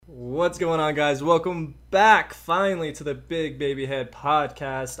What's going on, guys? Welcome back finally to the Big Baby Head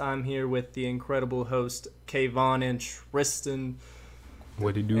podcast. I'm here with the incredible host Kayvon and Tristan.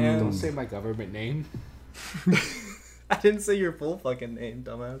 What do you do? Don't say my government name. I didn't say your full fucking name,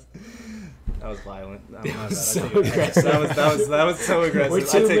 dumbass. That was violent. That was so aggressive. That was so aggressive. We're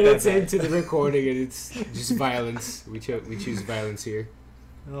 2 minutes into the recording and it's just violence. We choose violence here.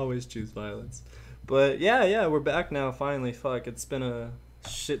 I always choose violence. But yeah, we're back now finally. Fuck, it's been a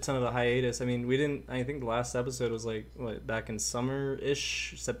shit ton of a hiatus. I mean, I think the last episode was like back in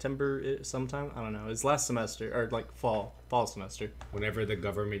summer-ish, September sometime. I don't know. It was last semester or like fall semester. Whenever the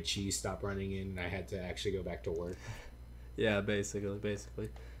government cheese stopped running in, I had to actually go back to work. Yeah, basically.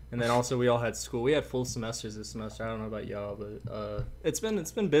 And then also we all had school. We had full semesters this semester. I don't know about y'all, but it's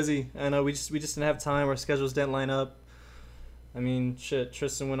been busy. I know we just didn't have time. Our schedules didn't line up. I mean, shit.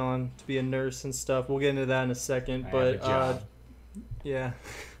 Tristan went on to be a nurse and stuff. We'll get into that in a second. I have a job. Yeah.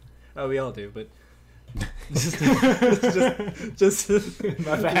 Oh, we all do, but just My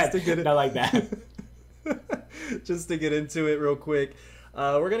bad. Not like that. Just to get into it real quick.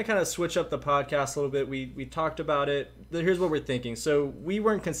 We're going to kind of switch up the podcast a little bit. We talked about it. Here's what we're thinking. So we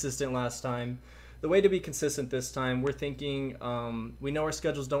weren't consistent last time. The way to be consistent this time, we're thinking we know our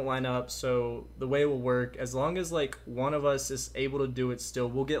schedules don't line up, so the way it will work, as long as like one of us is able to do it still,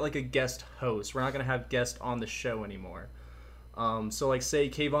 we'll get like a guest host. We're not going to have guests on the show anymore. So like say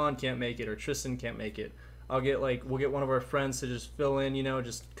Kayvon can't make it or Tristan can't make it. We'll get one of our friends to just fill in,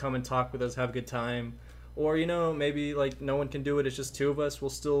 just come and talk with us, have a good time. Or, maybe like no one can do it, it's just two of us, we'll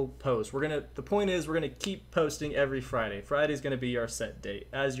still post. The point is we're gonna keep posting every Friday. Friday's gonna be our set date,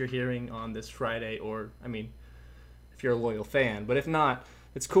 as you're hearing on this Friday, or I mean, if you're a loyal fan. But if not,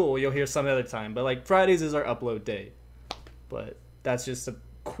 it's cool, you'll hear some other time. But like Fridays is our upload date. But that's just a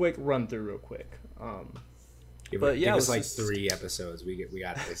quick run through real quick. Give us like 3 episodes. We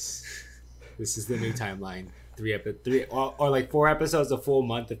got this. This is the new timeline. 3 or like 4 episodes, a full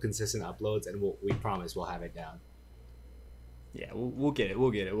month of consistent uploads, and we promise we'll have it down. Yeah, we'll get it.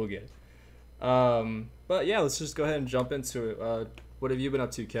 But yeah, let's just go ahead and jump into it. What have you been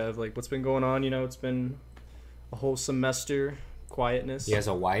up to, Kev? Like, what's been going on? It's been a whole semester quietness. He has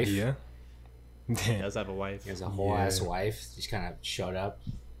a wife. Yeah. He does have a wife. He has a whole ass wife. Just kind of showed up.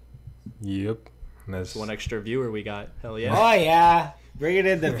 Yep. That's one extra viewer we got. Hell yeah. Oh yeah, bringing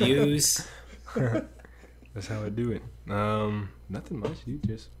in the views. That's how I do it. Nothing much. You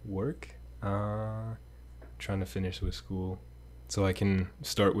just work. Trying to finish with school so I can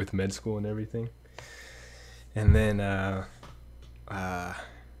start with med school and everything. And then I'm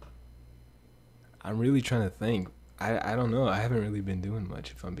really trying to think. I don't know. I haven't really been doing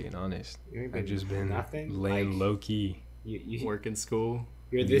much, if I'm being honest. I've just been laying low key. You work in school.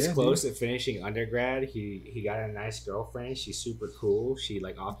 You're this close to finishing undergrad. He got a nice girlfriend. She's super cool. She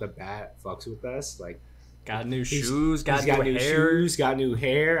like off the bat fucks with us. Like got new shoes, got new hair. Shoes, got new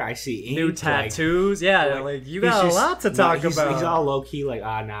hair. I see ink, new tattoos. Like you got a lot to talk about. He's all low key like,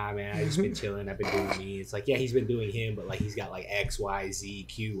 nah, man. I just been chilling. I've been doing me. It's like, yeah, he's been doing him, but like he's got like X, Y, Z,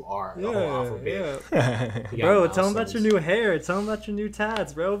 Q, R, the whole alphabet. Yeah. Bro, tell him about your new hair. Tell him about your new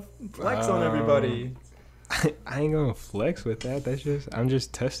tats, bro. Flex on everybody. I ain't gonna flex with that. I'm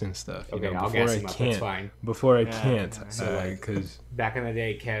just testing stuff. I'll gas him up. That's fine. Before I can't. So because back in the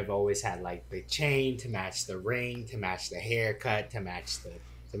day, Kev always had like the chain to match the ring, to match the haircut, to match the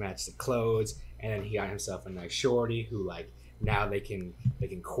clothes, and then he got himself a nice shorty who like now they can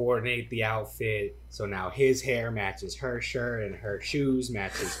coordinate the outfit. So now his hair matches her shirt, and her shoes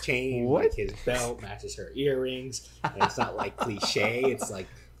match his chain. Like his belt matches her earrings. And it's not like cliche. It's like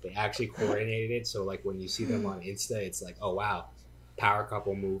they actually coordinated it, so like when you see them on Insta, it's like, oh wow, power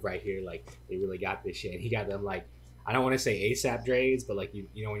couple move right here. Like they really got this shit. And he got them like, I don't want to say ASAP Drades, but like you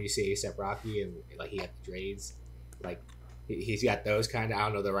know when you see ASAP Rocky and like he got the Drades, like he's got those kind of. I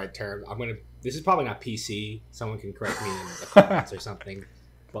don't know the right term. This is probably not PC. Someone can correct me in the comments or something.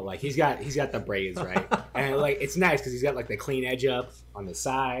 But like he's got the braids right, and like it's nice because he's got like the clean edge up on the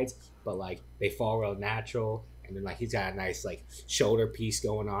sides, but like they fall real natural. And then like he's got a nice like shoulder piece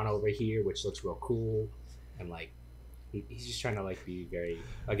going on over here, which looks real cool. And like he's just trying to like be very.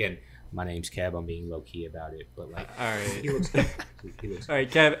 Again, my name's Kev. I'm being low key about it, but like all right, he looks. All right,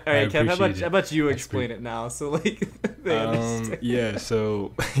 Kev. All right, Kev. How about you explain it now? So like they understand. Yeah.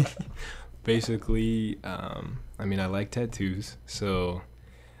 So basically, I mean, I like tattoos, so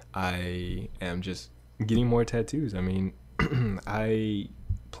I am just getting more tattoos. I mean, I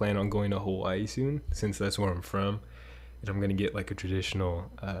plan on going to Hawaii soon, since that's where I'm from, and I'm gonna get like a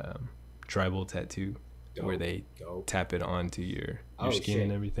traditional tribal tattoo. Where they tap it onto your skin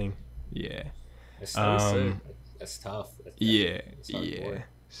and everything. Yeah. That's tough. Yeah.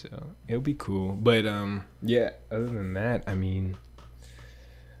 So it'll be cool. But yeah, other than that, I mean,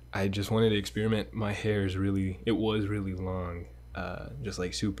 I just wanted to experiment. My hair is it was really long, just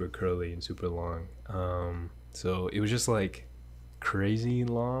like super curly and super long. So it was just like crazy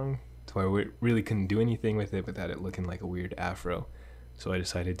long to where we really couldn't do anything with it without it looking like a weird afro. So I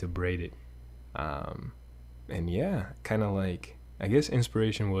decided to braid it. And yeah, kind of like, I guess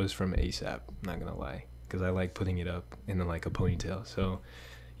inspiration was from ASAP, not gonna lie, because I like putting it up in like a ponytail. So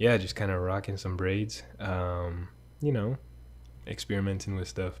yeah, just kind of rocking some braids, you know, experimenting with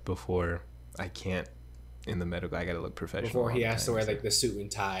stuff before I can't in the medical. I gotta look professional. Before he all the has to time, wear so- like the suit and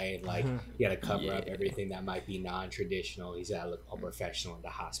tie, and, like you gotta cover up Yeah. everything that might be non-traditional. He's gotta look all professional in the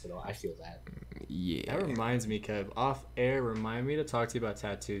hospital. I feel that. yeah. That reminds me, Kev. Off air, remind me to talk to you about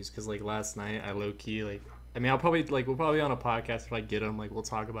tattoos, because like last night, I low key like. I mean, I'll probably like we'll probably on a podcast if I get them. Like we'll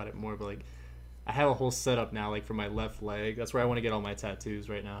talk about it more, but like I have a whole setup now, like for my left leg. That's where I want to get all my tattoos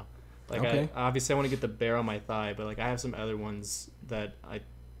right now. Like Okay. obviously I want to get the bear on my thigh, but like I have some other ones that I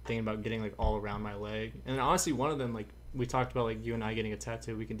thinking about getting like all around my leg. And honestly, one of them, like we talked about, like you and I getting a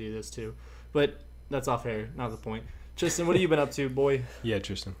tattoo. We can do this too, but that's off air, not the point. Tristan, what have you been up to, boy? Yeah,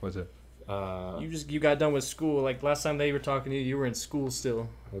 Tristan, what's up? You got done with school. Like last time they were talking to you, you were in school still.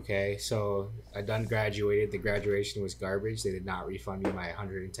 Okay, so I done graduated. The graduation was garbage. They did not refund me my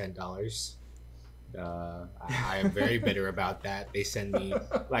 $110. I am very bitter about that. They send me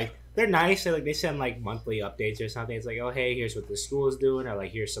like they're nice. They send like monthly updates or something. It's like, oh hey, here's what the school is doing, or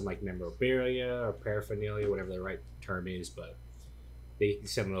like here's some like memorabilia or paraphernalia, whatever the right term is. But they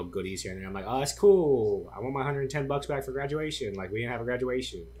send little goodies here and there. I'm like, oh that's cool. I want my $110 back for graduation. Like we didn't have a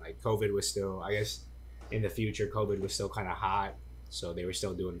graduation. Like COVID was still, I guess, in the future, COVID was still kind of hot, so they were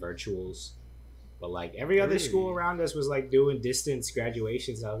still doing virtuals. But like every other school Really? around us was like doing distance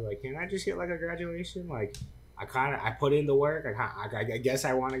graduations. I was like, can I just get like a graduation? Like, I put in the work. I guess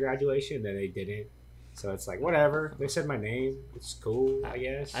I want a graduation. Then they didn't. So it's like whatever. They said my name. It's cool. I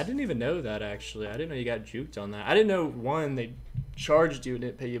guess. I didn't even know that actually. I didn't know you got juked on that. I didn't know, one, they charged you and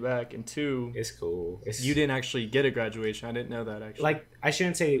didn't pay you back, and two, It's cool. It's you didn't actually get a graduation. I didn't know that actually. like I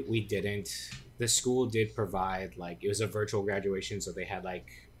shouldn't say we didn't. The school did provide like it was a virtual graduation, so they had like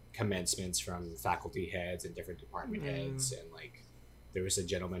commencements from faculty heads and different department heads, and like there was a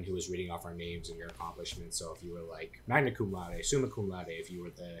gentleman who was reading off our names and your accomplishments. So if you were like magna cum laude, summa cum laude, if you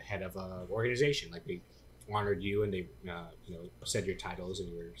were the head of a organization, like they honored you and they said your titles and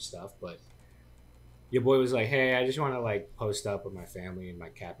your stuff. But your boy was like, hey, I just want to like post up with my family in my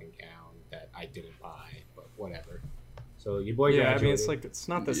cap and gown that I didn't buy, but whatever. So your boy yeah, graduated. I mean it's like it's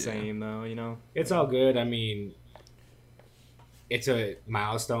not the Yeah. same though, you know. It's all good. I mean, it's a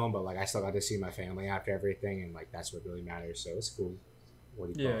milestone, but like I still got to see my family after everything, and like that's what really matters. So it's cool.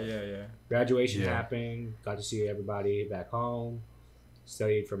 What do you call it? Yeah. Graduation Yeah. happened. Got to see everybody back home.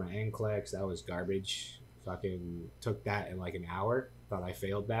 Studied for my NCLEX. That was garbage. Fucking took that in like an hour. Thought I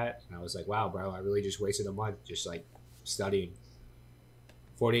failed that, and I was like, wow, bro, I really just wasted a month just like studying.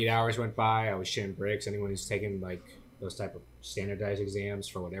 48 hours went by. I was shitting bricks. Anyone who's taken like those type of standardized exams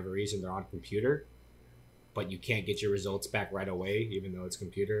for whatever reason, they're on computer, but you can't get your results back right away, even though it's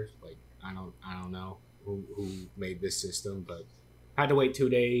computer. Like I don't know who made this system, but I had to wait 2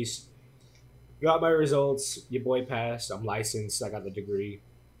 days. Got my results. Your boy passed. I'm licensed. I got the degree.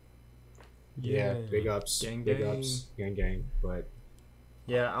 Yeah, big ups. Gang, big gang. ups. Gang. But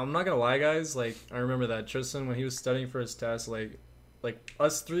Yeah, I'm not gonna lie, guys. Like, I remember that Tristan when he was studying for his test. Like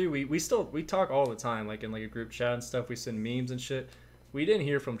us three, we talk all the time. Like in like a group chat and stuff. We send memes and shit. We didn't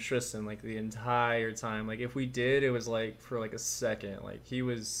hear from Tristan like the entire time. Like if we did, it was like for like a second. Like he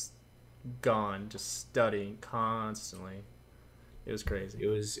was gone, just studying constantly. It was crazy. it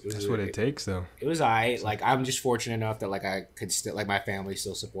was. That's what it takes, though. It was alright. Like I'm just fortunate enough that like I could still like my family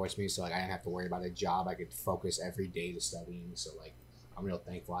still supports me, so like I didn't have to worry about a job. I could focus every day to studying. So like I'm real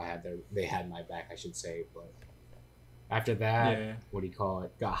thankful they had my back, I should say. But after that, Yeah. what do you call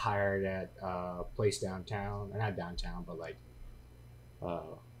it? Got hired at a place downtown, or not downtown, but like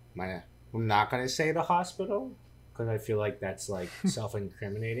I'm not gonna say the hospital because I feel like that's like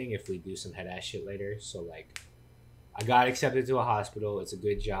self-incriminating if we do some head ass shit later. So like. I got accepted to a hospital. It's a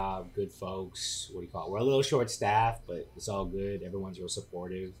good job, good folks. What do you call it? We're a little short staffed, but it's all good. Everyone's real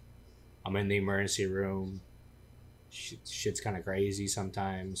supportive. I'm in the emergency room. Shit's kind of crazy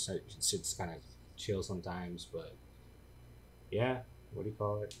sometimes. Shit's kind of chill sometimes, but yeah. What do you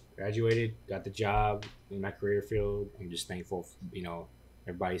call it? Graduated, got the job in my career field. I'm just thankful.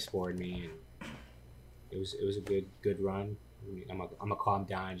 Everybody supported me, and it was a good run. I'm a calm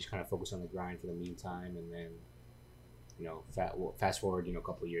down, just kind of focus on the grind for the meantime, and then. Fast forward, a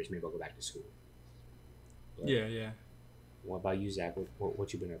couple of years, maybe I'll go back to school. But Yeah. What about you, Zach?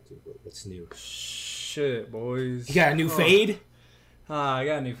 What you been up to? What's new? Shit, boys. You got a new fade? I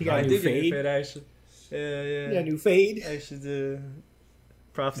got a new fade. got a I new did get a new fade? fade, actually. Yeah. You got a new fade? I should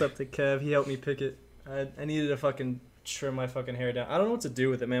props up to Kev. He helped me pick it. I needed to fucking trim my fucking hair down. I don't know what to do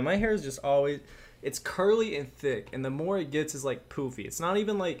with it, man. My hair is just always, it's curly and thick, and the more it gets is like poofy. It's not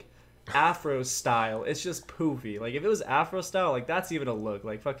even like afro style. It's just poofy. Like if it was afro style, like that's even a look,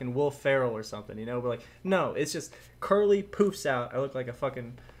 like fucking Will Ferrell or something, you know? But like no, it's just curly, poofs out. I look like a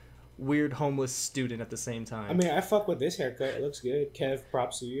fucking weird homeless student at the same time. I mean, I fuck with this haircut. It looks good. Kev,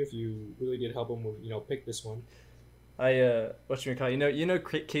 props to you if you really did help him, pick this one. What you call it? You know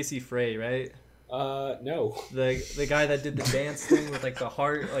Casey Frey, right? No. The guy that did the dance thing with like the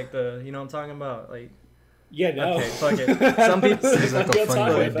heart, like the, you know what I'm talking about, like. Yeah, no. Okay, fuck it. Some people. He's like a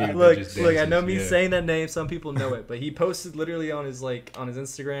funny white dude that Look, just look. I know dances, me yeah. saying that name. Some people know it, but he posted literally on his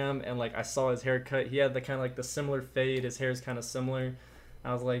Instagram, and like I saw his haircut. He had the kind of like the similar fade. His hair's kind of similar.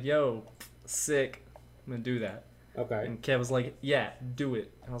 I was like, yo, sick. I'm gonna do that. Okay. And Kev was like, yeah, do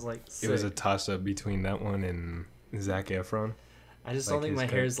it. I was like, sick. It was a toss up between that one and Zac Efron. I just like don't think his my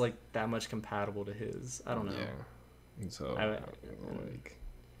cut. hair's like that much compatible to his. I don't know. Yeah. And so like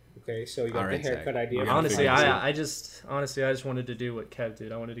Okay, so you got Alright, the haircut Zach. idea. We're gonna Honestly, figure this out. I just wanted to do what Kev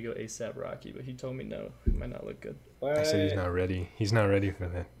did. I wanted to go ASAP Rocky, but he told me no, it might not look good. I said he's not ready. He's not ready for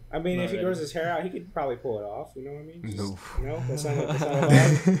that. I mean, Not if he ready. grows his hair out, he could probably pull it off. You know what I mean? No. No, that's not allowed.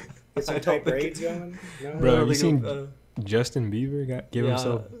 Get some I tight don't think braids going. No. Bro, I don't have you think seen Justin Bieber give Yeah.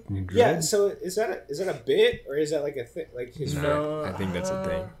 himself Yeah. dreads? So is that a bit or is that like a thing? Like his No, I think that's a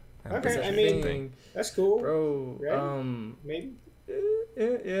thing. Okay, that's I a mean- thing. That's cool. bro. Right? Maybe.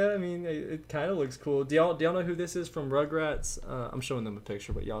 Yeah. I mean, it kind of looks cool. Do y'all know who this is from Rugrats? I'm showing them a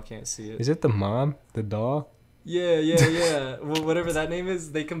picture, but y'all can't see it. Is it the mom, the doll? Yeah. Well, whatever that name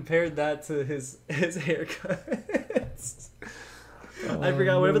is, they compared that to his haircut. I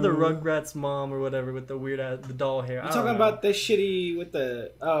forgot whatever the Rugrats mom or whatever with the weird the doll hair. You talking about the shitty with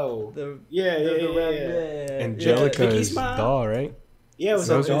the the yeah. Angelica's Mickey's mom? doll, right? Yeah, it was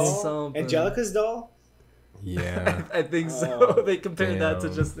Those a are doll. something. Angelica's doll. Yeah. I think so. Oh, They compared that to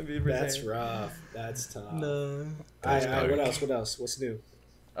damn. Justin Bieber's That's hair. rough. That's tough. No. That's Alright, what dark. else? What else? What's new?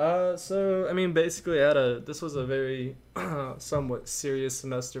 So I mean, basically, this was a very somewhat serious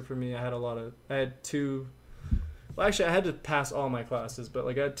semester for me. I had two. Well, actually, I had to pass all my classes, but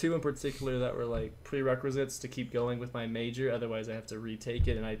like I had two in particular that were like prerequisites to keep going with my major. Otherwise, I have to retake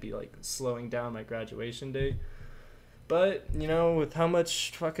it, and I'd be like slowing down my graduation date. But you know, with how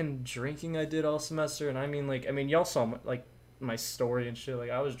much fucking drinking I did all semester, and I mean, y'all saw my story and shit. Like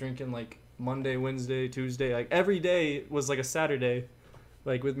I was drinking like Monday, Wednesday, Tuesday, like every day was like a Saturday,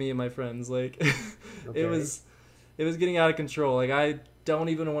 like with me and my friends. Like Okay. it was getting out of control. Like I don't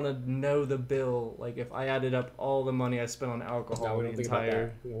even want to know the bill. Like if I added up all the money I spent on alcohol No, we the don't think about entire.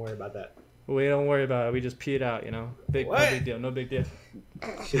 that. We don't worry about that. We don't worry about it. We just pee it out. You know, no What? big deal. No big deal.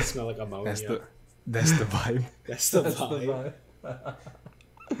 Shit smell like ammonia. That's the vibe. That's the That's the vibe. vibe.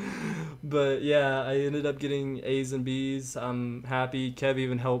 But yeah, I ended up getting A's and B's. I'm happy. Kev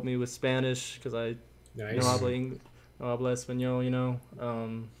even helped me with Spanish because I Nice. no habla español, you know.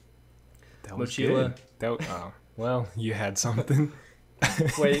 That was Mochila. good. Well, you had something.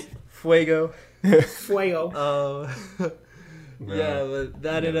 Fuego. Fuego. Yeah, but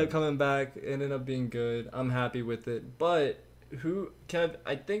that ended Yeah. up coming back. Ended up being good. I'm happy with it. But Kev,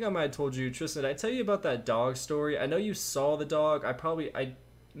 I think I might have told you, Tristan, did I tell you about that dog story? I know you saw the dog. I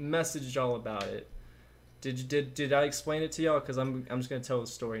messaged y'all about it. Did I explain it to y'all? Because I'm just gonna tell the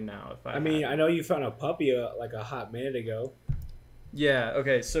story now. If I mean, I know you found a puppy like a hot minute ago. Yeah,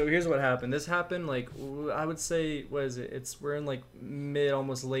 okay, so here's what happened. This happened, like, I would say, what is it? We're in, like,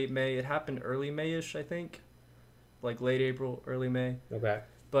 almost late May. It happened early May-ish, I think. Like, late April, early May. Okay.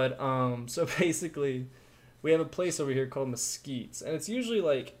 But, so basically, we have a place over here called Mesquite's. And it's usually,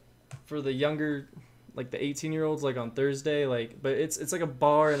 like, for the younger, like, the 18-year-olds, like, on Thursday. Like, but it's like a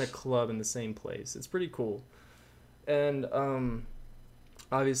bar and a club in the same place. It's pretty cool. And,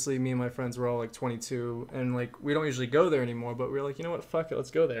 obviously, me and my friends were all, like, 22, and, like, we don't usually go there anymore, but we were like, you know what, fuck it,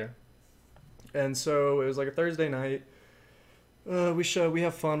 let's go there. And so it was, like, a Thursday night. We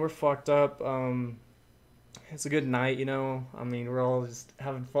have fun, we're fucked up. It's a good night, you know. I mean, we're all just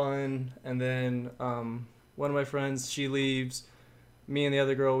having fun, and then one of my friends, she leaves. Me and the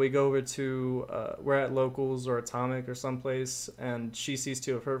other girl, we go over to, we're at Locals or Atomic or someplace, and she sees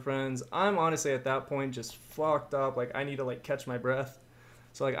two of her friends. I'm honestly at that point just fucked up, like, I need to, like, catch my breath.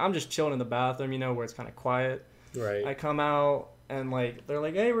 So, like, I'm just chilling in the bathroom, you know, where it's kind of quiet. Right. I come out, and, like, they're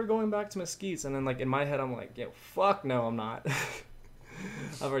like, hey, we're going back to Mesquite's. And then, like, in my head, I'm like, yo, fuck no, I'm not.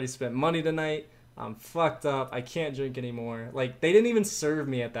 I've already spent money tonight. I'm fucked up. I can't drink anymore. Like, they didn't even serve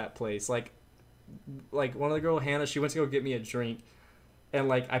me at that place. Like one of the girl, Hannah, she went to go get me a drink. And,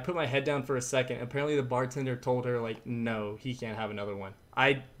 like, I put my head down for a second. Apparently, the bartender told her, like, no, he can't have another one.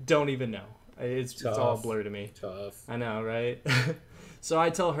 I don't even know. It's all a blur to me. Tough. I know, right? So I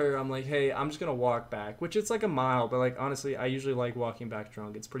tell her, I'm like, hey, I'm just going to walk back, which it's like a mile, but like, honestly, I usually like walking back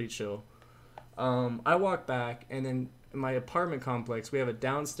drunk. It's pretty chill. I walk back, and then in my apartment complex, we have a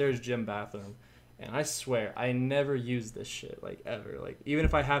downstairs gym bathroom. And I swear, I never use this shit, like, ever. Like, even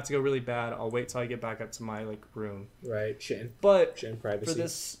if I have to go really bad, I'll wait till I get back up to my, like, room. Right, But shit in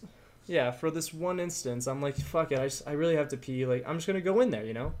privacy. for this one instance, I'm like, fuck it, I really have to pee. Like, I'm just going to go in there,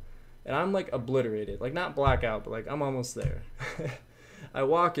 you know? And I'm, like, obliterated. Like, not blackout, but, like, I'm almost there. I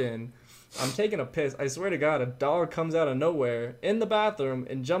walk in. I'm taking a piss. I swear to God, a dog comes out of nowhere in the bathroom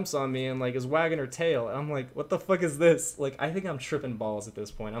and jumps on me and, like, is wagging her tail. And I'm like, what the fuck is this? Like, I think I'm tripping balls at this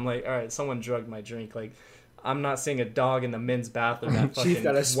point. I'm like, all right, someone drugged my drink. Like, I'm not seeing a dog in the men's bathroom. At Chief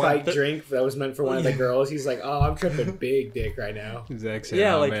got a spiked drink that was meant for one of the girls. He's like, oh, I'm tripping big dick right now. Zach said,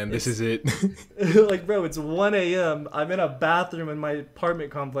 yeah, like, man, this is it. Like, bro, it's 1 a.m. I'm in a bathroom in my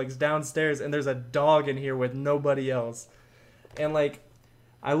apartment complex downstairs, and there's a dog in here with nobody else. And, like,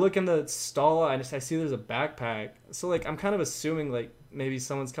 I look in the stall, I see there's a backpack. So, like, I'm kind of assuming, like, maybe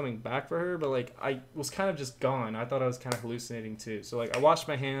someone's coming back for her, but, like, I was kind of just gone. I thought I was kind of hallucinating, too. So, like, I washed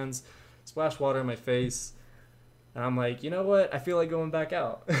my hands, splashed water in my face, and I'm like, you know what? I feel like going back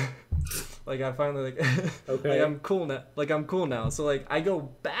out. Like, I finally, like, okay. Like, I'm cool now. So, like, I go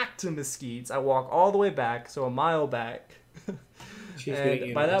back to Mesquite's. I walk all the way back, so a mile back.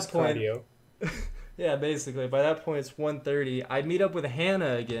 And by that point... Cardio. Yeah, basically. By that point, it's 1:30. I meet up with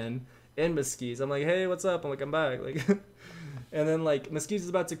Hannah again in Mesquite's. I'm like, hey, what's up? I'm like, I'm back. Like, and then, like, Mesquite's is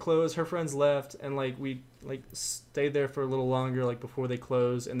about to close. Her friends left, and, like, we, like, stayed there for a little longer, like, before they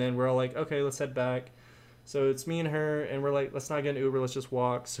close. And then we're all like, okay, let's head back. So it's me and her, and we're like, let's not get an Uber. Let's just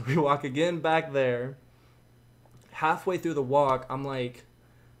walk. So we walk again back there. Halfway through the walk, I'm like,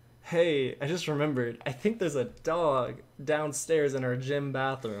 hey, I just remembered, I think there's a dog downstairs in our gym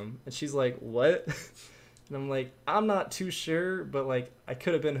bathroom. And she's like, what? And I'm like, I'm not too sure, but, like, I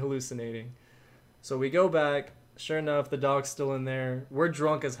could have been hallucinating. So we go back. Sure enough, the dog's still in there. We're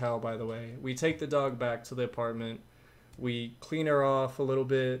drunk as hell, by the way. We take the dog back to the apartment. We clean her off a little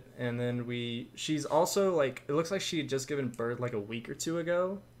bit, and then she's also, like, it looks like she had just given birth, like, a week or two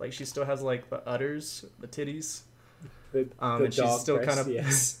ago. Like, she still has, like, the udders, the titties. And she's still breast, kind of...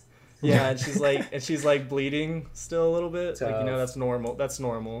 Yes. Yeah, and she's like bleeding still a little bit. Tough. Like, you know, that's normal.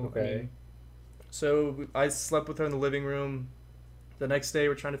 Okay. I mean, so I slept with her in the living room. The next day,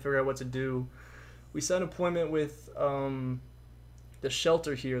 we're trying to figure out what to do. We set an appointment with the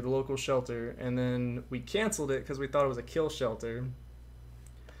shelter here, the local shelter, and then we canceled it because we thought it was a kill shelter.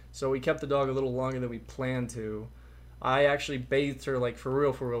 So we kept the dog a little longer than we planned to. I actually bathed her, like, for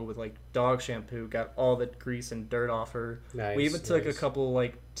real, with, like, dog shampoo, got all the grease and dirt off her. Nice, we even took a couple,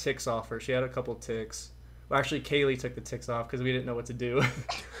 like, ticks off her. She had a couple ticks. Well, actually, Kaylee took the ticks off because we didn't know what to do.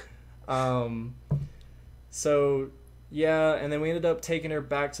 So, yeah, and then we ended up taking her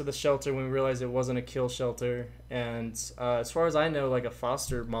back to the shelter when we realized it wasn't a kill shelter. And as far as I know, like, a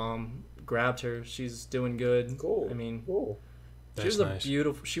foster mom grabbed her. She's doing good. Cool. I mean... Cool.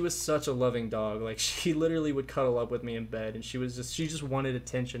 She was such a loving dog. Like, she literally would cuddle up with me in bed, and she just wanted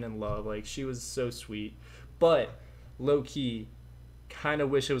attention and love. Like, she was so sweet. But low key, kind of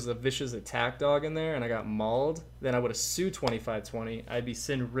wish it was a vicious attack dog in there and I got mauled. Then I would have sued 2520. I'd be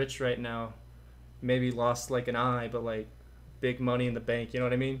sitting rich right now. Maybe lost, like, an eye, but, like, big money in the bank. You know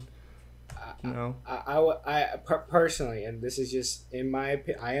what I mean? No. I personally, and this is just in my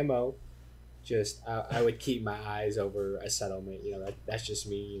IMO. Just I would keep my eyes over a settlement. You know, that's just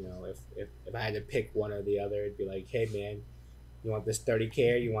me. You know, if I had to pick one or the other, it'd be like, hey man, you want this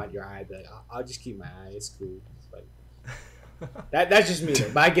 30K or you want your eye? But like, I'll just keep my eye. It's cool. It's like that's just me though.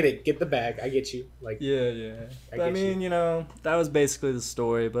 But I get it. Get the bag. I get you. Like yeah. I mean, you know, that was basically the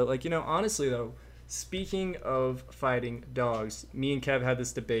story. But, like, you know, honestly though, speaking of fighting dogs, me and Kev had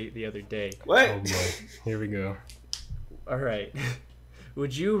this debate the other day. What? Oh boy, here we go. All right.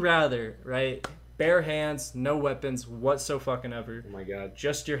 Would you rather, right, bare hands, no weapons whatsoever? Oh my god.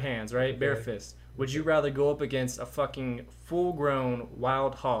 Just your hands, right? Okay. Bare fist. Would you rather go up against a fucking full-grown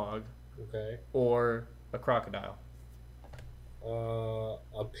wild hog, okay, or a crocodile?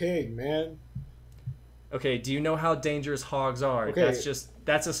 A pig, man. Okay, do you know how dangerous hogs are? Okay.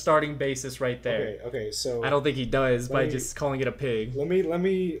 That's a starting basis right there. Okay, so I don't think he does by just calling it a pig.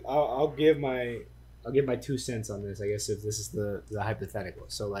 I'll give my 2 cents on this, I guess, if this is the hypothetical.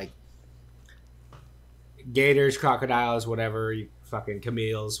 So, like, gators, crocodiles, whatever, fucking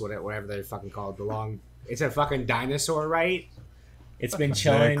Camille's, whatever they're fucking called. It's a fucking dinosaur, right? It's been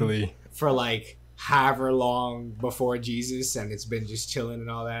chilling Exactly. for like however long before Jesus, and it's been just chilling and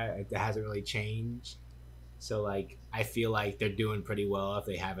all that. It hasn't really changed. So like, I feel like they're doing pretty well if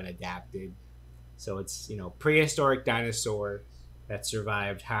they haven't adapted. So it's, prehistoric dinosaur that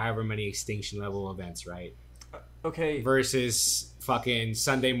survived however many extinction level events, right? Okay. Versus fucking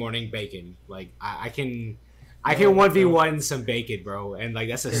Sunday morning bacon. Like I can 1v1 some bacon, bro, and like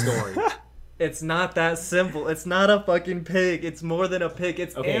that's a story. It's not that simple. It's not a fucking pig. It's more than a pig.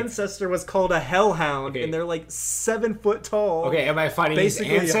 Its ancestor was called a hellhound, and they're like 7 foot tall. Okay, am I fighting his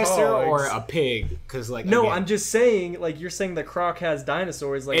ancestor or a pig? Because like no, I'm just saying, like you're saying the croc has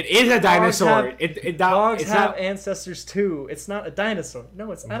dinosaurs. Like it is a dinosaur. Dogs have ancestors too. It's not a dinosaur.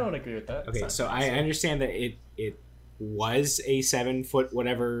 No, it's. I don't agree with that. Okay, so I understand that it was a 7 foot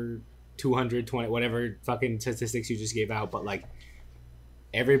whatever 220 whatever fucking statistics you just gave out, but like.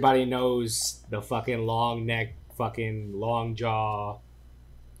 Everybody knows the fucking long neck, fucking long jaw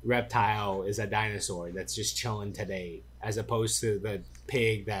reptile is a dinosaur that's just chilling today, as opposed to the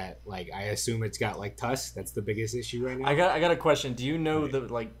pig that, like, I assume it's got like tusks. That's the biggest issue right now. I got a question. Do you know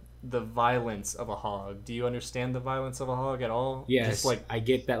the violence of a hog? Do you understand the violence of a hog at all? Yes, just, like, I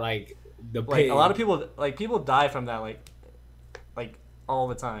get that. Like the like pig. A lot of people die from that like all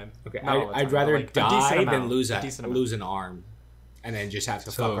the time. Okay, time, I'd rather like, die than lose lose an arm. And then just have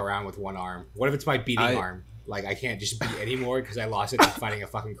to fuck around with one arm. What if it's my beating arm? Like, I can't just beat anymore because I lost it in fighting a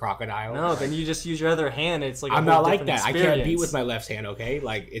fucking crocodile. No, then you just use your other hand. It's like I'm not like that. Experience. I can't beat with my left hand, okay?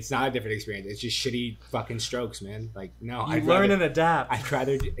 Like, it's not a different experience. It's just shitty fucking strokes, man. Like, no. I'd learn and adapt. I'd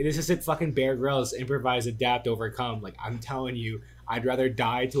rather... This isn't fucking Bear Grylls. Improvise, adapt, overcome. Like, I'm telling you, I'd rather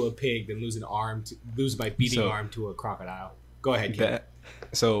die to a pig than lose my beating arm to a crocodile. Go ahead, kid.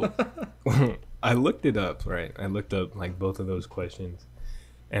 So, I looked it up, right? I looked up, like, both of those questions.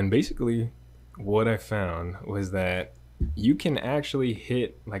 And basically, what I found was that you can actually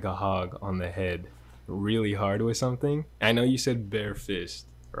hit like a hog on the head really hard with something. I know you said bare fist,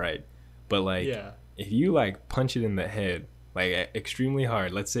 right? But like, if you like punch it in the head, like extremely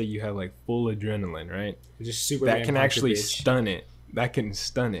hard, let's say you have like full adrenaline, right? Just Superman that can actually stun it. That can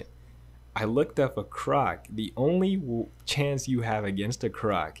stun it. I looked up a croc. The only chance you have against a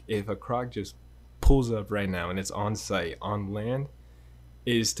croc, if a croc just pulls up right now and it's on site, on land,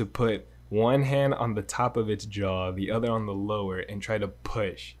 is to put one hand on the top of its jaw, the other on the lower, and try to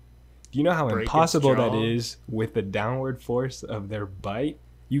push. Do you know how impossible that is with the downward force of their bite?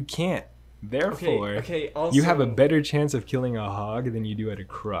 You can't. Therefore, also, you have a better chance of killing a hog than you do at a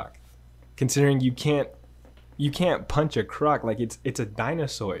croc. Considering you can't punch a croc like it's a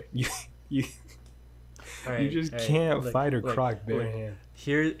dinosaur. You just can't fight a croc barehand.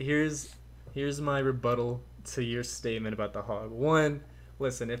 Here's my rebuttal to your statement about the hog. One,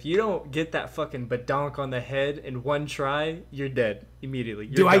 listen, if you don't get that fucking badonk on the head in one try, you're dead immediately.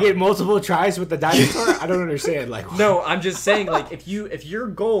 Do I get multiple tries with the dinosaur? I don't understand. Like, no, I'm just saying, like, if your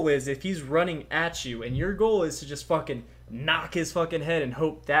goal is, if he's running at you and your goal is to just fucking knock his fucking head and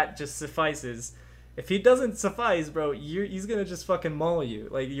hope that just suffices, if he doesn't suffice, bro, he's gonna just fucking maul you.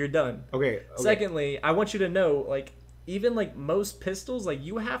 Like, you're done. Okay. Secondly, I want you to know, like, even like most pistols, like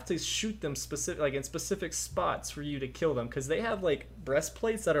you have to shoot them in specific spots for you to kill them, because they have like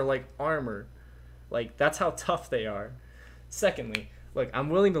breastplates that are like armor. Like, that's how tough they are. Secondly, look, I'm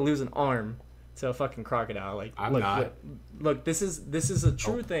willing to lose an arm to a fucking crocodile. Like, I'm not. Look, this is a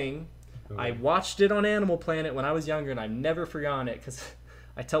true thing. Okay. I watched it on Animal Planet when I was younger, and I've never forgotten it, because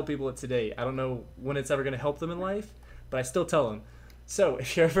I tell people it today. I don't know when it's ever going to help them in life, but I still tell them. So,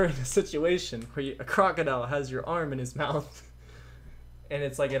 if you're ever in a situation where a crocodile has your arm in his mouth, and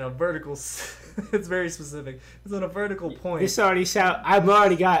it's like in a vertical, it's very specific. It's on a vertical point. This already I'm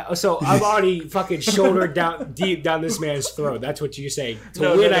already fucking shoulder down, deep down this man's throat. That's what you're saying. I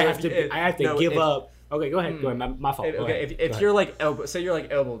have to give up. Okay, go ahead. Go ahead. My fault. If you're like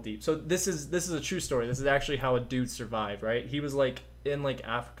elbow deep. So this is a true story. This is actually how a dude survived, right? He was like in like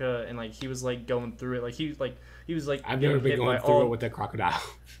Africa, and like he was like going through it. Like he was like I've never been going through it with a crocodile.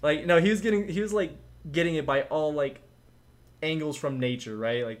 Like, no, he was getting it by all like angles from nature,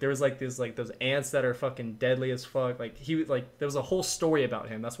 right? Like, there was like those ants that are fucking deadly as fuck. Like, there was a whole story about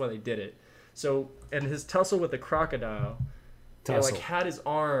him. That's why they did it. So, and his tussle with the crocodile, it like had his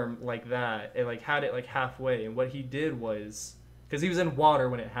arm like that. It like had it like halfway, and what he did was, because he was in water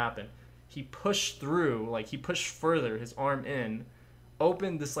when it happened, he pushed through, like he pushed further his arm in,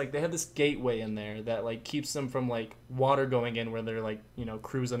 opened this, like, they have this gateway in there that like keeps them from like water going in where they're like, you know,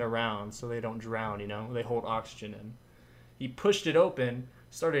 cruising around so they don't drown, you know, they hold oxygen in. He pushed it open,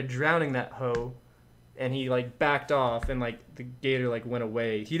 started drowning that hoe, and he like backed off, and like the gator like went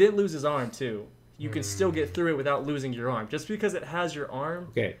away. He didn't lose his arm too. You can still get through it without losing your arm. Just because it has your arm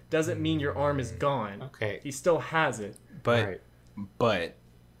Okay. doesn't mean your arm is gone. Okay. He still has it. But Right. but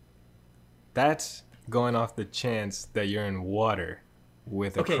that's going off the chance that you're in water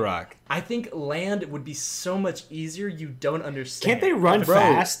with a Okay. croc. I think land would be so much easier. You don't understand. Can't they run Bro,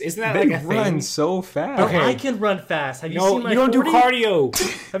 fast? Isn't that They like a run thing? so fast. Bro, Okay. I can run fast. Have you No, seen my you don't 40? do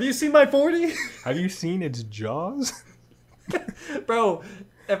cardio. Have you seen my 40? Have you seen its jaws? Bro,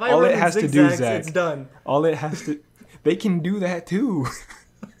 if I All run it in has to do, zigzags, Zach, it's done. All it has to, they can do that too.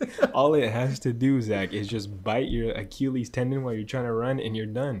 All it has to do, Zach, is just bite your Achilles tendon while you're trying to run, and you're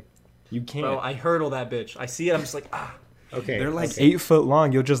done. You can't. Bro, I hurdle that bitch. I see it, I'm just like, ah. Okay. They're like okay. 8 foot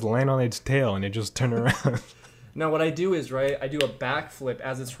long. You'll just land on its tail, and it just turn around. Now what I do is, right, I do a backflip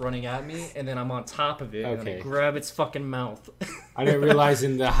as it's running at me, and then I'm on top of it, and I Okay. grab its fucking mouth. I didn't realize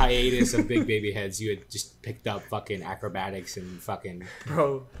in the hiatus of Big Baby Heads you had just picked up fucking acrobatics and fucking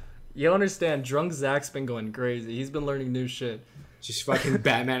Bro, you don't understand. Drunk Zach's been going crazy. He's been learning new shit. just fucking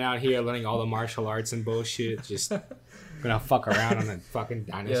Batman out here learning all the martial arts and bullshit. Just gonna fuck around on a fucking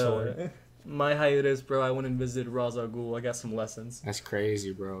dinosaur. Yeah. My hiatus, bro, I went and visited Ra's al Ghul. I got some lessons. That's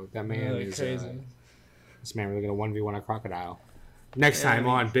crazy, bro. That man is crazy. this man really gonna 1v1 a crocodile. Next Yeah, time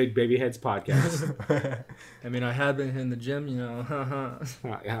on Big Baby Heads podcast. I mean, I had been in the gym, you know.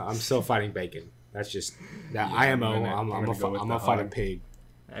 Yeah, I'm still fighting bacon. That's just that Yeah, IMO. we're gonna- I'm we're gonna gonna go with I'm the gonna fight a hog. pig.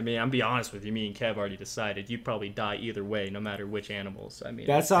 I mean, I'm be honest with you. Me and Kev already decided you'd probably die either way, no matter which animals. I mean,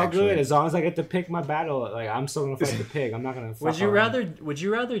 That's all Actually- good as long as I get to pick my battle. Like I'm still gonna fight the pig. I'm not gonna. would fuck you around.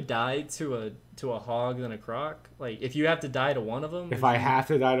 rather die to a hog than a croc? Like, if you have to die to one of them, If I have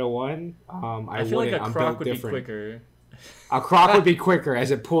to die to one, I feel like wouldn't. a I'm croc built would different. be quicker. A croc would be quicker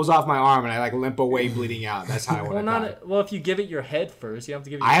as it pulls off my arm and I like limp away bleeding out. That's how I Well, would die. well, if you give it your head first, you have to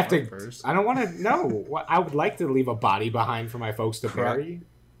give it your I have arm to. first. I don't want to. No, I would like to leave a body behind for my folks to Croc- bury.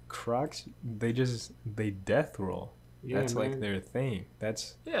 Crocs, they death roll. Yeah, That's man. like their thing.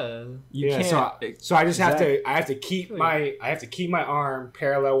 That's Yeah. you Yeah, can't. so I just have Zach- to. I have to keep my arm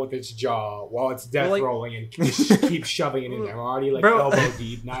parallel with its jaw while it's death Well, like- rolling and just keep shoving it in there. I'm already like Bro. elbow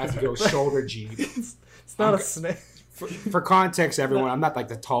deep. Now I have to go shoulder deep. It's not I'm a go- snake. For context, everyone, I'm not like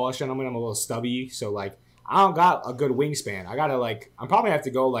the tallest gentleman. I'm a little stubby, so like I don't got a good wingspan. I gotta like I'm probably have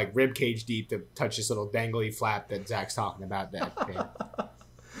to go like rib cage deep to touch this little dangly flap that Zach's talking about. That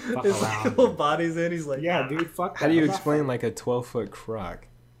fuck His around. little body's in. He's like, Yeah, dude. Fuck. How that. do you I'm not explain like a 12-foot croc?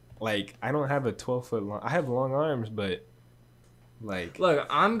 Like I don't have a 12-foot long. I have long arms, but like Look,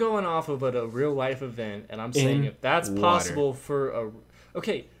 I'm going off of a real life event, and I'm saying In if that's water. possible for a.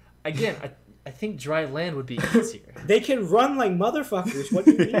 Okay, again, I think dry land would be easier. They can run like motherfuckers. What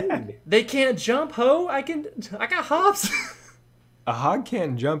do you mean? They can't jump, ho. I got hops. a hog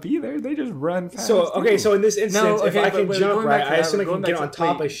can't jump either. They just run fast. So okay, too. so in this instance, No, if okay, I can but jump going right, back to I that, assume I can going get back on to-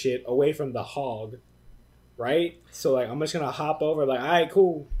 top wait. of shit away from the hog, right? So like I'm just gonna hop over, like, all right,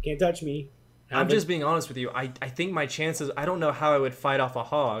 cool, can't touch me. I'm just being honest with you. I think my chances. I don't know how I would fight off a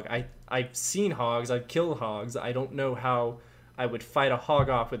hog. I've seen hogs. I've killed hogs. I don't know how I would fight a hog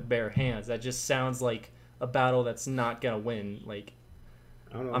off with bare hands. That just sounds like a battle that's not gonna win. Like,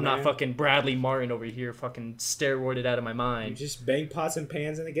 I don't know, I'm not man. fucking Bradley Martin over here, fucking steroided out of my You mind. just bang pots and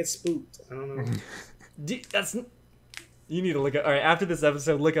pans and it gets spooked. I don't know. That's. You need to look up. All right, after this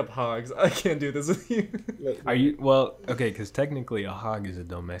episode, look up hogs. I can't do this with you. Look, Are you well? Okay, because technically a hog is a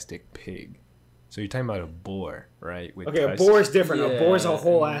domestic pig. So you're talking about a boar, right? With okay, a tusks. boar is different. A boar is a Yeah,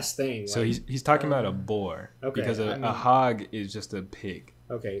 whole and- ass thing. So like- he's talking about a boar Okay, because I mean- a hog is just a pig.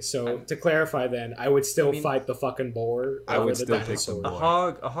 okay. So to clarify, then I would still I mean- fight the fucking boar. I over would the still pick the dinosaur.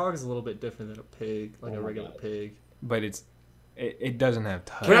 boar. A hog is a little bit different than a pig, like Oh a my regular God. pig. But it doesn't have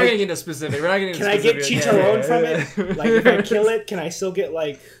tusks. We're not getting into specific. We're not getting into Can I get specific. chicharron from Yeah. it? Like if I kill it, can I still get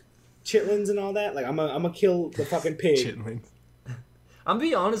like chitlins and all that? Like I'm gonna kill the fucking pig. Chitlins. I'm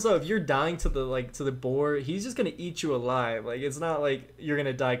being honest though. If you're dying to the boar, he's just gonna eat you alive. Like, it's not like you're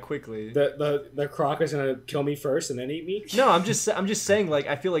gonna die quickly. The croc is gonna kill me first and then eat me. No, I'm just saying, like,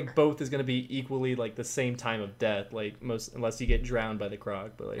 I feel like both is gonna be equally like the same time of death. Like, most, unless you get drowned by the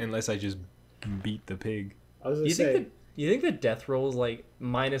croc. But like, Unless I just beat the pig. I was gonna you say. think the death roll is like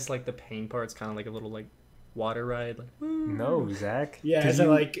minus like the pain part's kind of like a little like water ride. Like, No, Zach. Yeah, 'Cause as I you-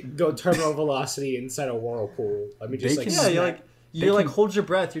 like go terminal velocity inside a whirlpool. Let me just They like can- yeah, you snap. like. You They like can- hold your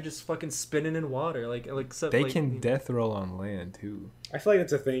breath. You're just fucking spinning in water. Like except They like, can death roll on land too. I feel like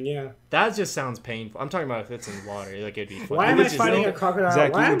that's a thing. Yeah. That just sounds painful. I'm talking about if it's in water. Like, it'd be fun. Why am It I would just- fighting a crocodile?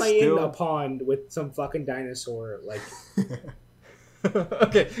 Zach, Why you am would I in still- a pond with some fucking dinosaur? Like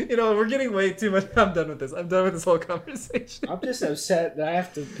Okay, we're getting way too much. I'm done with this. I'm done with this whole conversation. I'm just upset that I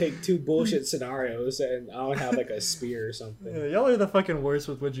have to pick two bullshit scenarios and I don't have like a spear or something. Yeah, y'all are the fucking worst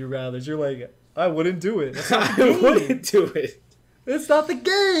with would you rather's. You're like, I wouldn't do it. That's not the I game. wouldn't do it. It's not the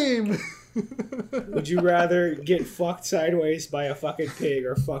game. Would you rather get fucked sideways by a fucking pig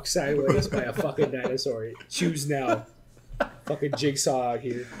or fucked sideways by a fucking dinosaur? Choose now. Fucking Jigsaw out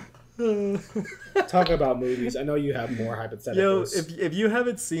here. Talk about movies. I know you have more hypotheticals. Yo, if you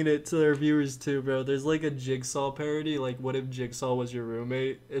haven't seen it, to our viewers too, bro, there's like a Jigsaw parody. Like, what if Jigsaw was your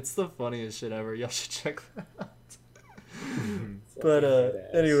roommate? It's the funniest shit ever. Y'all should check that out. But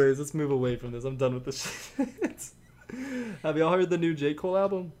anyways, let's move away from this. I'm done with this shit. Have y'all heard the new J. Cole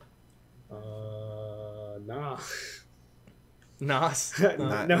album? Nah. Nas? No.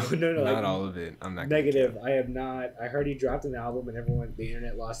 Not all of it. I'm not gonna Negative. count. I have not. I heard he dropped an album and the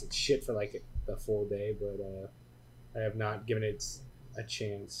internet lost its shit for like the full day, but I have not given it a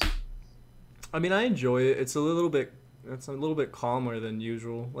chance. I mean, I enjoy it. It's a little bit calmer than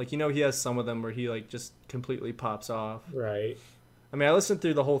usual. Like, he has some of them where he like just completely pops off. Right. I mean, I listened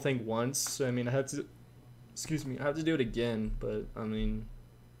through the whole thing once, so I mean, I have to do it again, but I mean,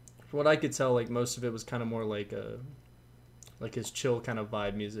 from what I could tell, like most of it was kind of more like his chill kind of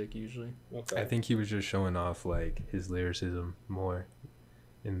vibe music usually. Okay. I think he was just showing off like his lyricism more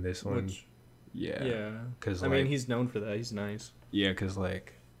in this one. Yeah. Because I mean, he's known for that. He's nice. Yeah, because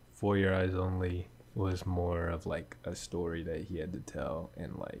like For Your Eyes Only was more of like a story that he had to tell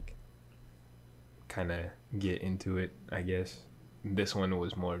and like kind of get into it, I guess. This one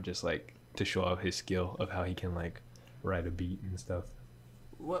was more of just like to show off his skill of how he can like write a beat and stuff.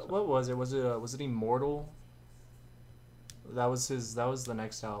 What was it? Was it Immortal? That was the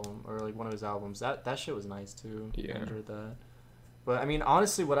next album, or like one of his albums. That shit was nice too. Yeah. I enjoyed that. But I mean,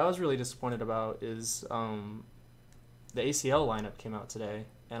 honestly, what I was really disappointed about is the ACL lineup came out today,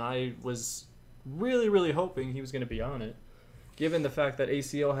 and I was really, really hoping he was going to be on it, given the fact that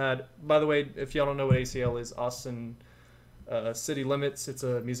ACL had. By the way, if y'all don't know what ACL is, Austin City Limits. It's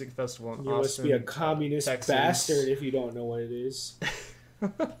a music festival in You Austin. must be a communist Texas. bastard if you don't know what it is.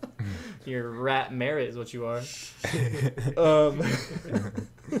 You're Rat Merit is what you are.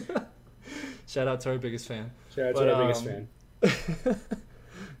 Shout out to our biggest fan. Shout out to our biggest fan.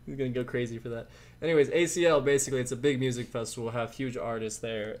 He's gonna go crazy for that. Anyways, ACL, basically it's a big music festival, have huge artists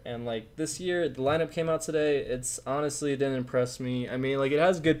there, and like this year the lineup came out today. It's honestly didn't impress me. I mean, like it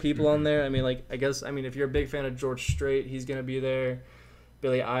has good people on there. I mean, like I mean if you're a big fan of George Strait, he's gonna be there.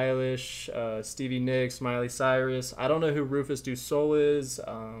 Billie Eilish, Stevie Nicks, Miley Cyrus. I don't know who Rufus Du Sol is.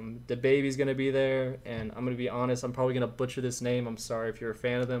 The Baby's gonna be there, and I'm gonna be honest, I'm probably gonna butcher this name. I'm sorry if you're a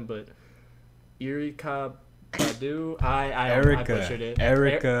fan of them, but Erykah Badu. I butchered it.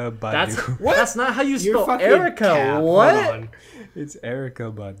 Erykah Badu. That's not how you You're spell fucking Erica. cap. What? Hold on. It's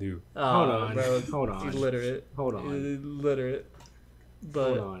Erykah Badu. Oh, Hold on. bro. Hold on. Illiterate. Hold on. Illiterate. But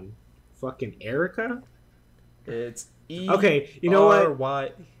Hold on. Fucking Erica? it's Okay, you know what?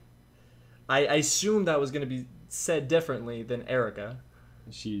 E-R-Y. I assumed that was going to be said differently than Erica.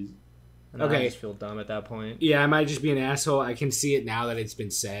 She's And Okay. I just feel dumb at that point. Yeah, I might just be an asshole. I can see it now that it's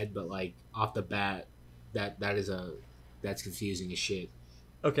been said, but like off the bat, that's confusing as shit.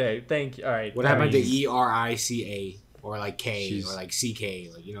 Okay, thank you. All right. What all happened right. to ERICA or like K She's- or like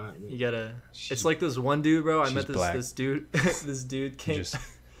CK? Like you know what I mean? You gotta. It's like this one dude, bro. I She's met black. this dude. This dude came.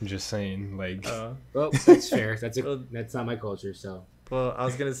 just saying, like, Well, that's fair. Well- That's not my culture. So Well, I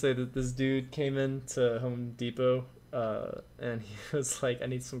was gonna say that this dude came into Home Depot, and he was like, "I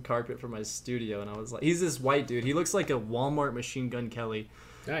need some carpet for my studio," and I was like, "He's this white dude. He looks like a Walmart Machine Gun Kelly."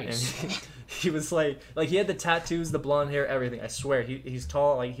 nice. And he was like he had the tattoos, the blonde hair, everything. I swear, he's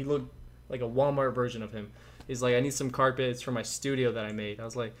tall. Like he looked like a Walmart version of him. He's like, "I need some carpets for my studio that I made." I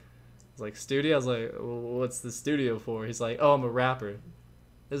was like, "Studio?" I was like, "What's the studio for?" He's like, "Oh, I'm a rapper."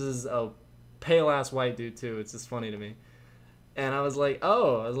 This is a pale ass white dude too. It's just funny to me. And I was like,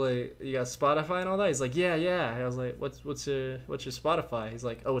 "Oh," I was like, "You got Spotify and all that?" He's like, "Yeah, yeah." I was like, "What's your Spotify?" He's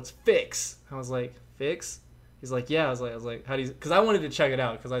like, "Oh, it's Fix." I was like, "Fix?" He's like, "Yeah." I was like, "How do you?" Because I wanted to check it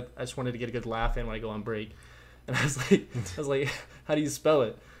out because I just wanted to get a good laugh in when I go on break. And I was like, "How do you spell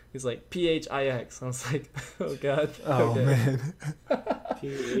it?" He's like, PHIX. I was like, "Oh God." oh okay. man.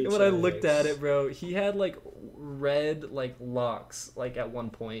 And when I looked at it, bro, he had like red like locks like at one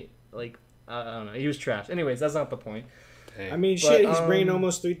point. Like I don't know, he was trash. Anyways, that's not the point. I mean, But, shit. He's bringing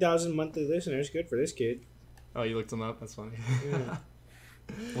almost 3,000 monthly listeners. Good for this kid. Oh, you looked him up? That's funny. Yeah.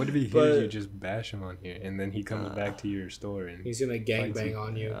 What if he hears But- you just bash him on here, and then he comes back to your store and He's gonna gangbang Fights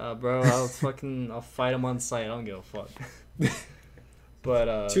on you. Bro, I'll fight him on sight. I don't give a fuck.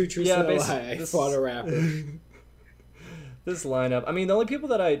 But Two truths yeah, and a basically, lie. I fought a rapper. This lineup. I mean, the only people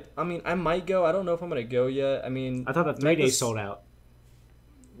that I might go. I don't know if I'm gonna go yet. I mean, I thought the 3 days sold out.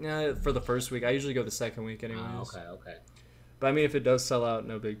 Yeah, for the first week. I usually go the second week anyways. Okay. But I mean, if it does sell out,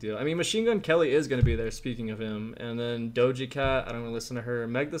 no big deal. I mean, Machine Gun Kelly is gonna be there. Speaking of him, and then Doja Cat. I don't really listen to her.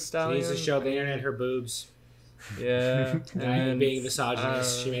 Meg Thee She Stallion. needs to show the internet her boobs. Yeah, And being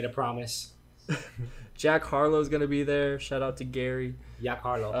misogynist, she made a promise. Jack Harlow's gonna be there. Shout out to Gary. Yeah,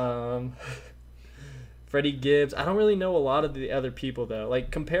 Carlo. Freddie Gibbs. I don't really know a lot of the other people though.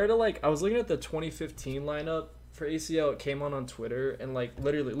 Like compared to I was looking at the 2015 lineup for ACL. It came on Twitter and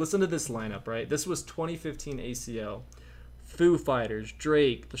literally listen to this lineup. Right, this was 2015 ACL. Foo Fighters,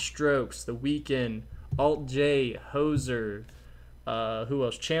 Drake, The Strokes, The Weeknd, Alt J, Hoser. Who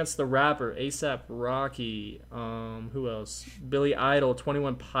else? Chance the Rapper, ASAP Rocky. Who else? Billy Idol,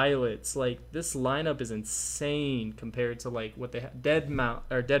 21 Pilots. This lineup is insane compared to what they had. Dead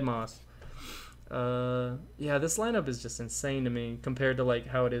Moss. Yeah, this lineup is just insane to me compared to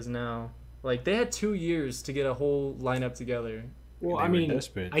how it is now. They had 2 years to get a whole lineup together. Well, I mean,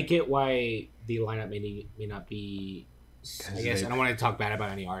 I get why the lineup may not be. I guess I don't want to talk bad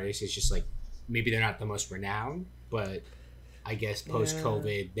about any artists. It's just maybe they're not the most renowned, but I guess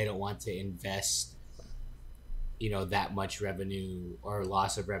post-COVID they don't want to invest, that much revenue or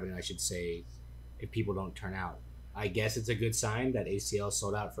loss of revenue, I should say, if people don't turn out. I guess it's a good sign that ACL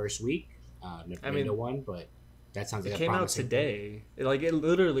sold out first week. Never been to one, but that sounds like it came out today. It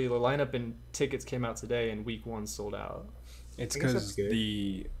literally the lineup and tickets came out today, and week 1 sold out. It's because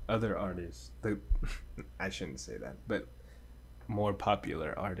the other artists, I shouldn't say that, but more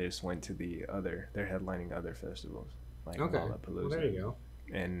popular artists went to they're headlining other festivals Lollapalooza. Well, there you go.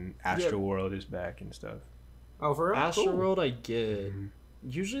 And Astroworld is back and stuff. Oh, for real? Astroworld, I get. Mm-hmm.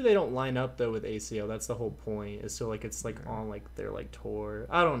 Usually they don't line up though with ACO. That's the whole point. Is so it's on their tour.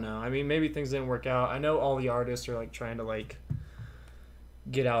 I don't know. I mean, maybe things didn't work out. I know all the artists are trying to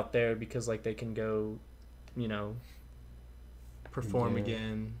get out there because they can go, perform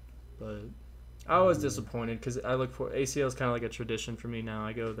again. But I was disappointed because I look for ACL is kind of a tradition for me now.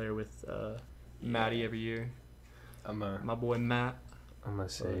 I go there with Maddie every year. My boy Matt. I'm gonna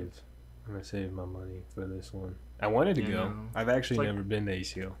save my money for this one. I wanted to go. I've actually never been to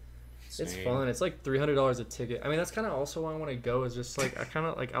ACL. It's fun. It's $300 a ticket. I mean, that's kind of also why I want to go. Is just I kind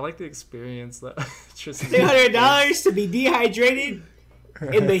of I like the experience that. $300 to be dehydrated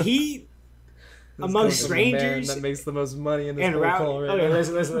in the heat among strangers. Man that makes the most money in this whole call right now. Okay,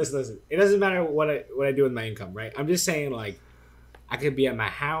 listen. It doesn't matter what I do with my income, right? I'm just saying I could be at my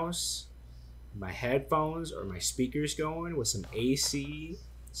house, my headphones or my speakers going with some AC,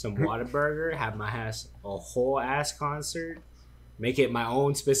 some Whataburger, have my ass a whole ass concert, make it my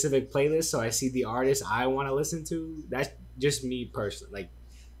own specific playlist so I see the artists I want to listen to. That's just me personally.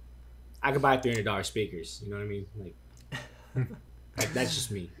 I could buy $300 speakers. You know what I mean? That's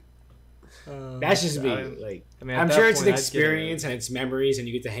just me. That's just me. I'm sure it's an experience and it's memories, and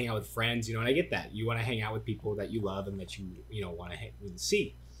you get to hang out with friends. And I get that you want to hang out with people that you love and that you want to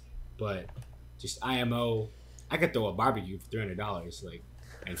see. But just IMO, I could throw a barbecue for $300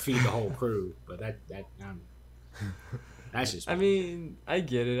 and feed the whole crew. But that's just me. I mean, I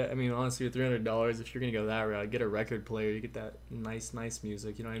get it. I mean, honestly, with $300, if you're gonna go that route, get a record player. You get that nice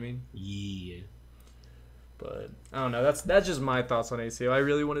music. You know what I mean? Yeah. But I don't know. That's just my thoughts on ACO. I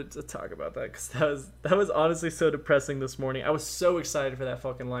really wanted to talk about that because that was honestly so depressing this morning. I was so excited for that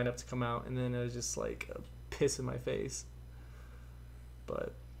fucking lineup to come out, and then it was just a piss in my face.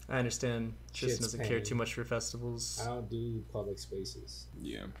 But I understand Tristan doesn't care too much for festivals. I don't do public spaces.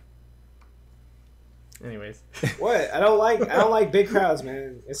 Yeah. Anyways. What? I don't like big crowds,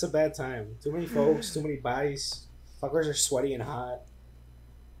 man. It's a bad time. Too many folks, too many bodies. Fuckers are sweaty and hot.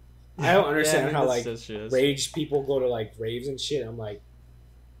 I don't understand how rage people go to raves and shit. I'm like,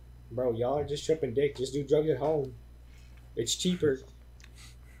 bro, y'all are just tripping dick. Just do drugs at home. It's cheaper.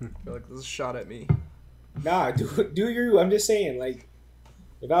 I feel like this is a shot at me. Nah, do you? I'm just saying,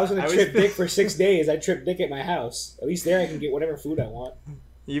 if I was gonna trip dick for 6 days, I'd trip dick at my house. At least there I can get whatever food I want.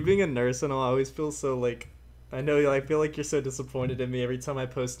 You being a nurse and all, I always feel so I know I feel like you're so disappointed in me every time I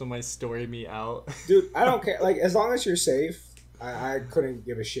post on my story me out. Dude, I don't care. As long as you're safe, I couldn't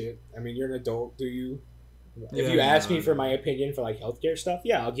give a shit. I mean, you're an adult. Do you? If you ask me for my opinion for healthcare stuff,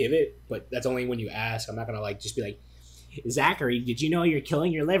 yeah, I'll give it. But that's only when you ask. I'm not gonna just be Zachary, did you know you're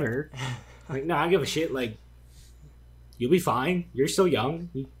killing your liver? No, I don't give a shit. You'll be fine. You're still young.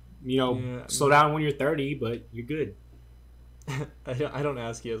 Slow down when you're 30, but you're good. I don't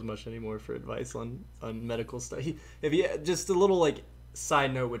ask you as much anymore for advice on medical stuff. If you just a little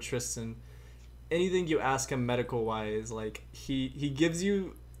side note with Tristan, anything you ask him medical wise, he gives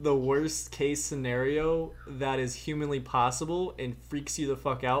you the worst case scenario that is humanly possible and freaks you the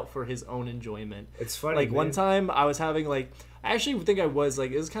fuck out for his own enjoyment. It's funny. Like man. one time I was having like, I actually think I was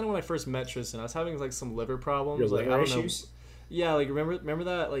like, it was kind of when I first met Tristan. I was having like some liver problems. Your like liver I don't issues? know. Yeah, like remember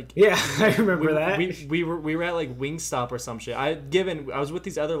that? Like Yeah, I remember that. we were at like Wingstop or some shit. I was with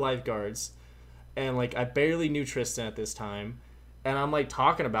these other lifeguards, and like I barely knew Tristan at this time, and I'm like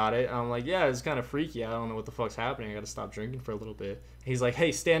talking about it. And I'm like, yeah, it's kind of freaky. I don't know what the fuck's happening. I got to stop drinking for a little bit. He's like,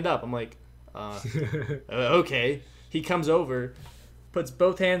 hey, stand up. I'm like, okay. He comes over, puts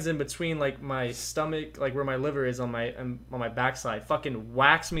both hands in between like my stomach, like where my liver is on my backside. Fucking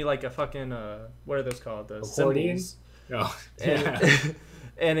whacks me like a fucking what are those called? The Accordion? cymbals. Oh, yeah.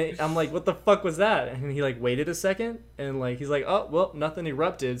 I'm like, what the fuck was that? And he like waited a second, and like he's like, oh well, nothing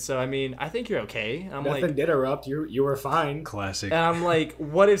erupted. So I mean, I think you're okay. I'm Nothing like, did erupt. You were fine. Classic. and I'm like,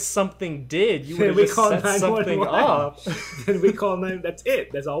 what if something did? You would Then have we just call set something 911. off. Then we call 9. That's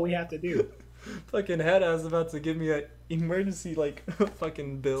it. That's all we have to do. Fucking head, I was about to give me an emergency like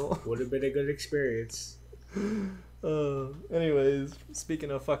fucking bill. Would have been a good experience. Anyways, speaking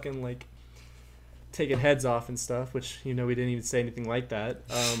of fucking like taking heads off and stuff, which we didn't even say anything like that.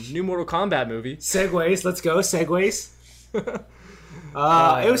 New Mortal Kombat movie. Segways. Let's go. Segways.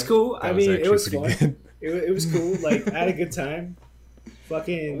 It was cool. I mean, it was fun. It was cool. Like, I had a good time.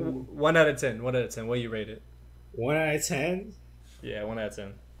 Fucking 1 out of 10. 1 out of 10. What do you rate it? 1 out of 10. Yeah, 1 out of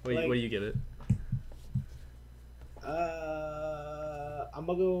 10. What Like- do you give it? I'm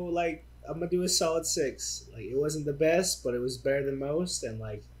gonna do a solid 6. Like, it wasn't the best, but it was better than most, and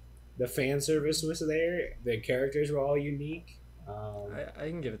like the fan service was there. The characters were all unique. I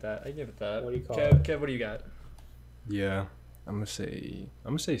can give it that. What do you call Kev, it? Kev, what do you got? Yeah, I'm gonna say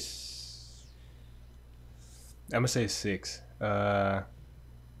 6. I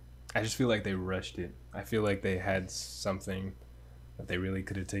just feel like they rushed it. I feel like they had something that they really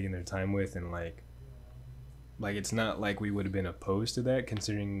could have taken their time with, and like it's not like we would have been opposed to that,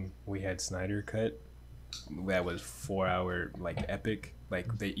 considering we had Snyder Cut. That was 4-hour like epic.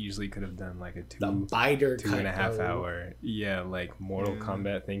 Like they easily could have done like a The biter two cut, and a half bro. hour like Mortal Yeah.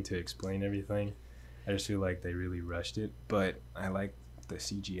 Kombat thing to explain everything. I just feel like they really rushed it, but I like the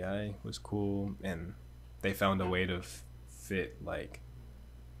CGI was cool, and they found a way to fit like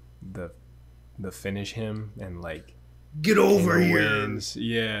the finish him and like Get over the here. wins.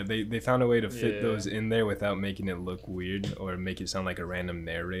 Yeah, they found a way to fit Yeah. those in there without making it look weird or make it sound like a random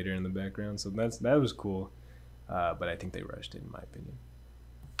narrator in the background. So that was cool, but I think they rushed it in my opinion.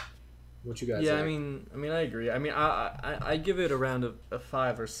 What you got? Yeah, Zach? I mean, I agree. I mean, I give it around a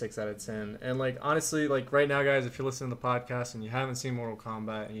 5 or 6 out of 10. And like honestly, like right now, guys, if you're listening to the podcast and you haven't seen Mortal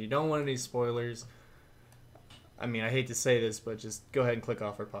Kombat and you don't want any spoilers, I mean, I hate to say this, but just go ahead and click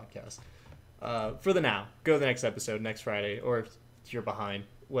off our podcast. For the now, go to the next episode next Friday, or if you're behind,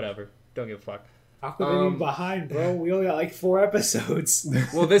 whatever. Don't give a fuck. How come we be behind, bro? We only got like 4 episodes.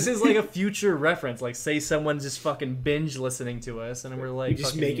 Well, this is like a future reference. Like, say someone just fucking binge listening to us, and we're like, We just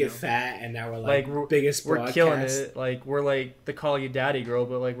fucking, make you it know, fat, and now we're like like biggest we're broadcast. killing it. Like we're like the call you daddy girl,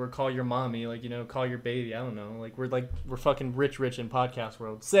 but like we're call your mommy. Like call your baby. I don't know. Like we're fucking rich in podcast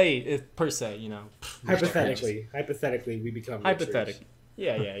world. Say if per se, Hypothetically, we become hypothetically.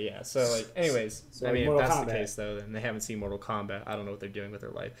 Yeah. So like, anyways, So, I like, mean, if Mortal that's Kombat. the case though, then they haven't seen Mortal Kombat. I don't know what they're doing with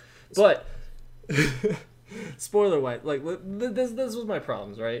their life, but. Spoiler wise, like this was my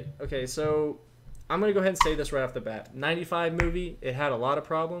problems, right? Okay, so I'm gonna go ahead and say this right off the bat. 95 movie, it had a lot of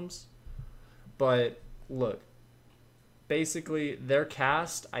problems, but look, basically their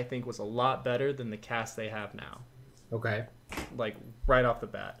cast I think was a lot better than the cast they have now. Okay. Like right off the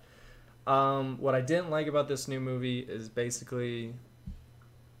bat. What I didn't like about this new movie is basically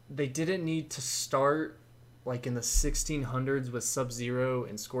they didn't need to start like in the 1600s with Sub-Zero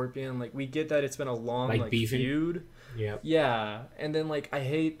and Scorpion. Like we get that it's been a long Like beefing? feud. Yeah. Yeah, and then like I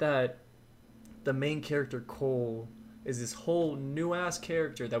hate that the main character Cole is this whole new ass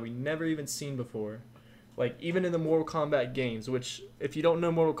character that we never even seen before. Like even in the Mortal Kombat games, which if you don't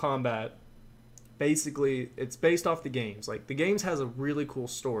know Mortal Kombat, basically it's based off the games. Like the games has a really cool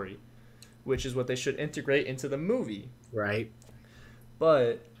story, which is what they should integrate into the movie. Right.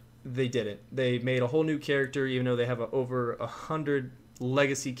 But they didn't. They made a whole new character, even though they have over 100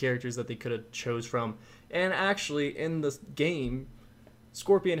 legacy characters that they could have chose from. And actually, in the game,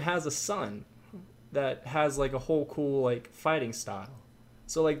 Scorpion has a son that has like a whole cool like fighting style.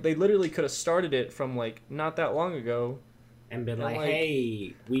 So like they literally could have started it from like not that long ago. And been And, like, like-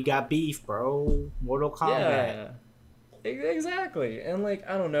 hey, we got beef, bro. Mortal Kombat. Yeah, exactly. And like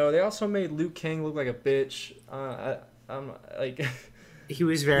I don't know, they also made Liu Kang look like a bitch. I'm like. he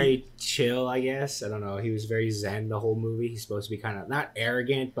was very chill, I guess. I don't know. He was very zen the whole movie. He's supposed to be kind of not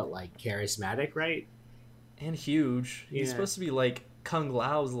arrogant, but like charismatic, right? And huge. He's Yeah. supposed to be like Kung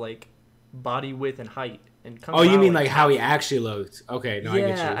Lao's like body width and height. And Kung Oh, you Lao, mean like how he actually looked? Okay, no, I get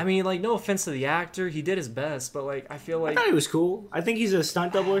you. yeah, I mean, like, no offense to the actor, he did his best, but like, I feel I like thought he was cool. I think he's a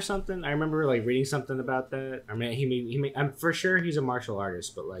stunt double or something. I remember like reading something about that. I mean, I'm for sure he's a martial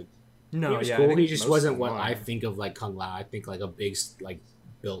artist, but like no, he was yeah, I cool. think He just most wasn't of what them I are. think of like Kung Lao. I think like a big like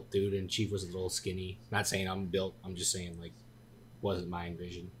built dude, and Chief was a little skinny. Not saying I'm built. I'm just saying like wasn't my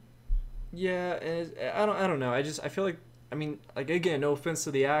envision. Yeah, and I don't know. I feel like, I mean, like, again, no offense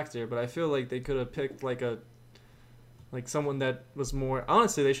to the actor, but I feel like they could have picked like someone that was more.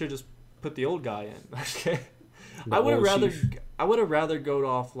 Honestly, they should just put the old guy in. Okay, The I would have old rather Chief. I would have rather go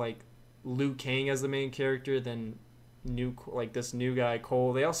off like Liu Kang as the main character than this new guy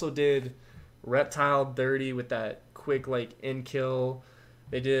Cole. They also did Reptile Dirty with that quick like in kill.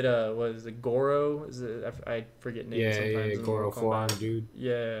 They did what is it, Goro? Is it, I forget names Yeah, sometimes. yeah, in Goro Mortal Kombat. forearm dude.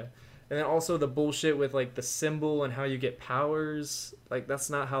 Yeah. And then also the bullshit with like the symbol and how you get powers. Like that's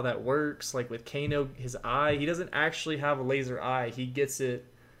not how that works. Like with Kano, his eye, he doesn't actually have a laser eye. He gets it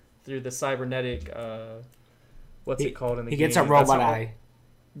through the cybernetic what's it called in the He game? gets a That's robot how- eye.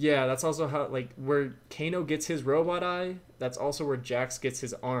 Yeah, that's also how like where Kano gets his robot eye, that's also where Jax gets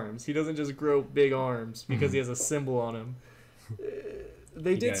his arms. He doesn't just grow big arms because he has a symbol on him.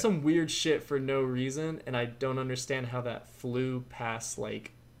 They did Yeah. some weird shit for no reason, and I don't understand how that flew past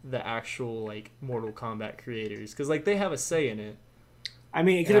like the actual like Mortal Kombat creators, because like they have a say in it. I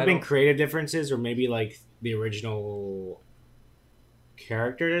mean, it could Yeah, have I been don't- creative differences, or maybe like the original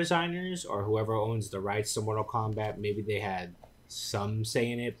character designers or whoever owns the rights to Mortal Kombat. Maybe they had some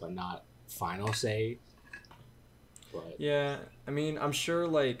say in it, but not final say. But Yeah, I mean, I'm sure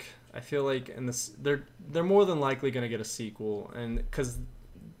like I feel like in this they're more than likely gonna get a sequel, and because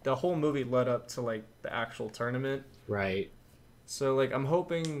the whole movie led up to like the actual tournament. right, So like I'm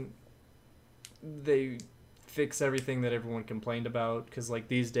hoping they fix everything that everyone complained about, because like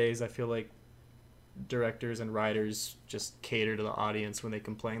these days I feel like directors and writers just cater to the audience when they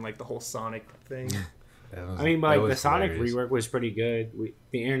complain, like the whole Sonic thing. I mean, like the Sonic rework was pretty good.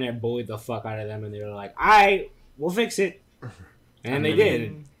 The internet bullied the fuck out of them, and they were like, "All right, we'll fix it," and they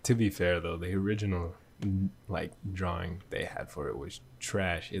did. To be fair though, the original like drawing they had for it was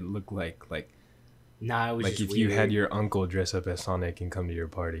trash. It looked like Nah, it was like just if you had weird. your uncle dress up as Sonic and come to your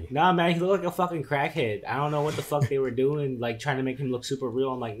party. Nah, man, he looked like a fucking crackhead. I don't know what the fuck they were doing, like trying to make him look super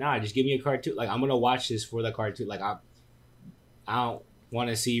real. I'm like, nah, just give me a cartoon. Like, I'm gonna watch this for the cartoon. Like, I don't want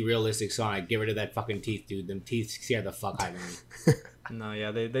to see realistic Sonic. Get rid of that fucking teeth, dude. Them teeth scare the fuck out of me. No, yeah,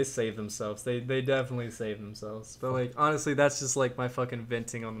 they save themselves. They definitely save themselves. But like honestly, that's just like my fucking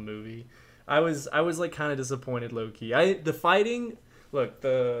venting on the movie. I was like kind of disappointed, low key. The fighting, look,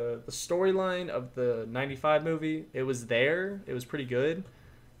 the storyline of the '95 movie, it was there. It was pretty good.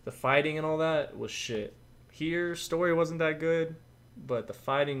 The fighting and all that was shit. Here, story wasn't that good, but the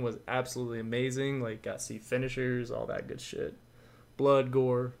fighting was absolutely amazing. Like got to see finishers, all that good shit. Blood,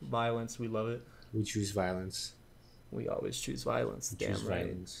 gore, violence, we love it. We choose violence. We always choose violence. We Damn choose right.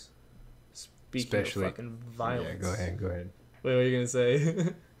 violence. Speaking Especially- of fucking violence. Yeah, go ahead. Wait, what are you gonna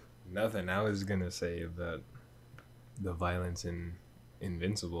say? Nothing. I was gonna say about the violence in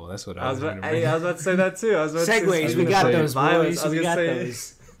Invincible. That's what I, I was was about, gonna bring. I was about to say that too. I was about to Segues, say, we got say those, violence. boys. I was We gonna got say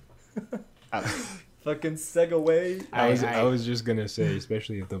those. fucking segue. I was just gonna say,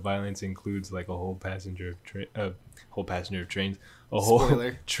 especially if the violence includes like a whole passenger of trains, a whole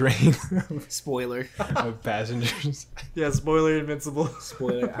Spoiler. train Spoiler. of passengers. Yeah, spoiler Invincible.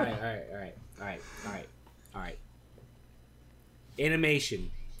 Spoiler. All right.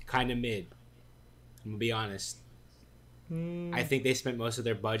 Animation, kind of mid. I'm gonna be honest. I think they spent most of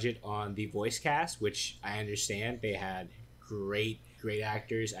their budget on the voice cast, which I understand. They had great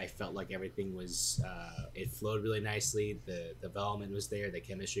actors. I felt like everything was it flowed really nicely. The development was there. The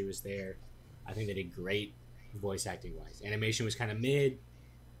chemistry was there. I think they did great voice acting wise. Animation was kind of mid,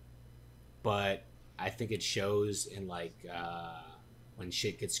 but I think it shows in like when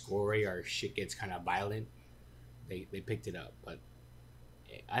shit gets gory or shit gets kind of violent. They picked it up, but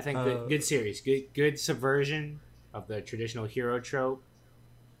I think good series, good subversion of the traditional hero trope.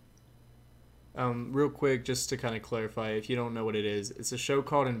 Real quick, just to kind of clarify, if you don't know what it is, it's a show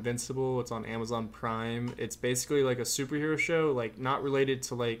called Invincible. It's on Amazon Prime. It's basically like a superhero show, like not related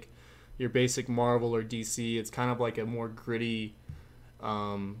to like your basic Marvel or DC. It's kind of like a more gritty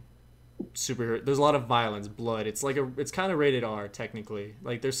superhero. There's a lot of violence, blood. It's kind of rated R technically.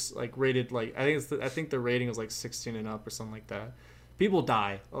 Like there's like rated like I think the rating was like 16 and up or something like that. People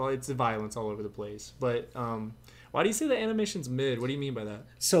die. Oh, it's violence all over the place. But Why do you say the animation's mid? What do you mean by that?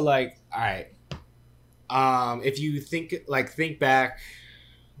 So like, all right, if you think back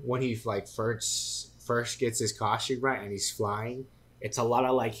when he like first gets his costume right and he's flying, it's a lot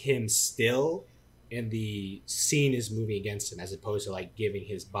of like him still, and the scene is moving against him as opposed to like giving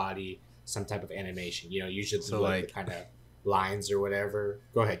his body some type of animation. You know, usually So, like the like- kind of lines or whatever.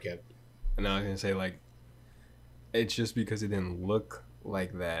 Go ahead, Kev. And I was gonna say like, it's just because it didn't look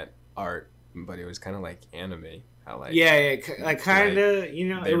like that art, but it was kind of like anime. How like Yeah, like kind of. You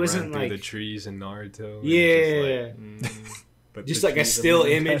know, they it run wasn't through like the trees in Naruto. and yeah. but Just the like a trees are still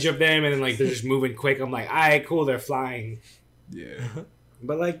moving image fast. of them, and then like they're just moving quick. I'm like, all right, cool, they're flying. Yeah.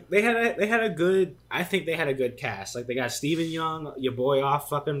 But like they had a good. I think they had a good cast. Like they got Stephen Young, your boy off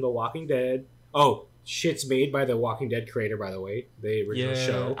fucking The Walking Dead. Oh, shit's made by the Walking Dead creator, by the way. The original Yeah,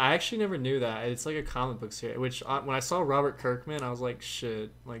 show. I actually never knew that. It's like a comic book series. Which when I saw Robert Kirkman, I was like,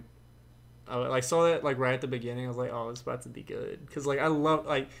 shit. Like, I saw that like right at the beginning. I was like, oh, it's about to be good. Because like I love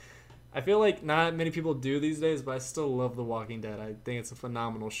like, I feel like not many people do these days, but I still love The Walking Dead. I think it's a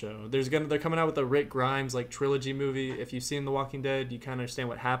phenomenal show. They're coming out with the Rick Grimes like trilogy movie. If you've seen The Walking Dead, you kind of understand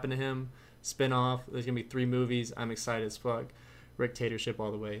what happened to him. Spin off. There's gonna be 3 movies. I'm excited as fuck. Rick Tatership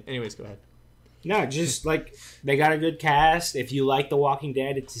all the way. Anyways, go ahead. No, just like they got a good cast. If you like The Walking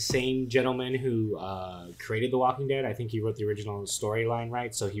Dead, it's the same gentleman who created The Walking Dead. I think he wrote the original storyline,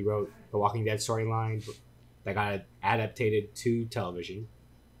 right? So he wrote The Walking Dead storyline that got adapted to television.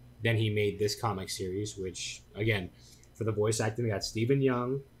 Then he made this comic series, which again, for the voice acting, they got Stephen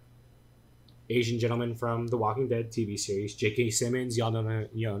Young, Asian gentleman from The Walking Dead TV series, J.K. Simmons. Y'all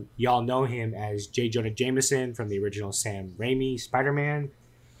know him as J. Jonah Jameson from the original Sam Raimi Spider-Man.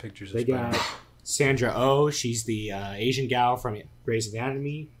 Pictures. They Of got Spider-Man. Sandra Oh. She's the Asian gal from Grey's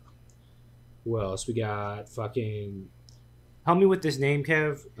Anatomy. Who else? We got fucking. Help me with this name,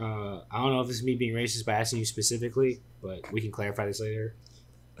 Kev. I don't know if this is me being racist by asking you specifically, but we can clarify this later.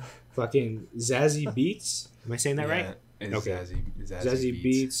 Fucking Zazie Beetz. Am I saying that right? It's Okay. Zazie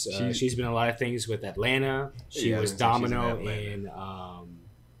Beetz. Beetz. She's been in a lot of things with Atlanta. She Yeah, was I was gonna say she's in Domino Atlanta. in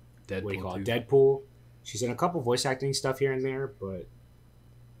Deadpool. what do you call it? too. Deadpool. She's in a couple voice acting stuff here and there, but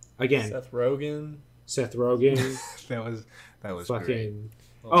again, Seth Rogen. Seth Rogen. that was great. fucking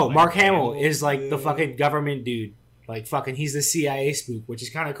Oh, Mark Mark Hamill Hamill, is like the yeah. fucking government dude. Like fucking he's the CIA spook, which is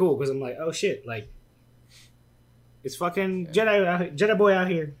kind of cool because I'm like, oh shit, like it's fucking Jedi boy out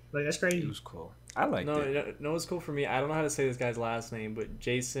here. Like that's It crazy. was cool. I liked No, it. no, it's cool for me. I don't know how to say this guy's last name, but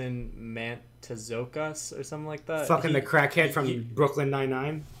Jason Mantzoukas or something like that. Fucking the crackhead from he- Brooklyn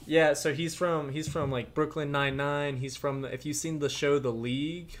Nine-Nine. Yeah, so he's from like Brooklyn Nine-Nine. He's from if you've seen the show The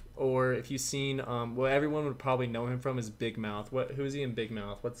League, or if you've seen well, everyone would probably know him from is Big Mouth. Who is he in Big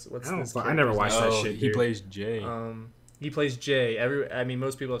Mouth? What's I don't this fu- I never character's watched name? that Oh, shit, he dude. plays Jay. He plays Jay. I mean,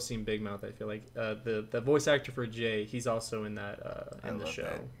 most people have seen Big Mouth. I feel like the voice actor for Jay, he's also in that I in the love show.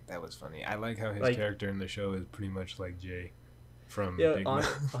 that. That was funny. I like how his Like- character in the show is pretty much like Jay from Yeah, Big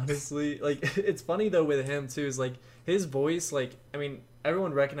Mouth. honestly, like it's funny though with him too. Is like his voice. Like I mean,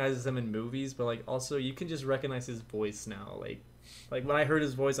 everyone recognizes him in movies, but like also you can just recognize his voice now. Like when I heard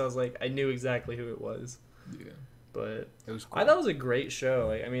his voice, I was like, I knew exactly who it was. Yeah, But it was cool. I thought it was a great show.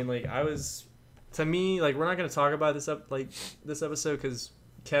 Like I mean, like I was, to me, like we're not gonna talk about this this episode because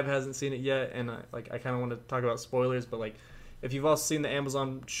Kev hasn't seen it yet, and I kind of want to talk about spoilers. But like, if you've also seen the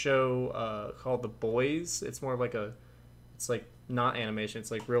Amazon show called The Boys, it's more of like it's like not animation,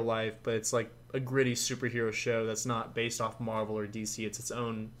 it's like real life, but it's like a gritty superhero show that's not based off Marvel or DC. It's its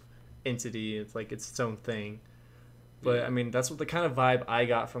own entity. It's like it's its own thing. But Yeah. I mean, that's what the kind of vibe I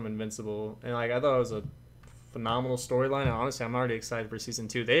got from Invincible, and like I thought it was a phenomenal storyline. And honestly, I'm already excited for season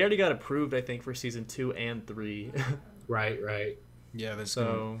 2. They already got approved, I think, for season 2 and 3. Right. Yeah, that's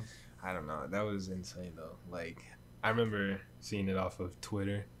So I don't know. That was insane though. Like I remember seeing it off of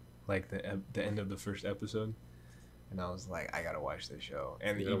Twitter, like the end of the first episode, and I was like, I gotta watch this show.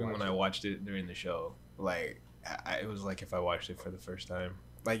 And You gotta even watch when it. I watched it during the show, like it was like if I watched it for the first time.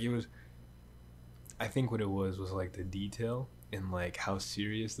 Like it was. I think what it was like the detail and like how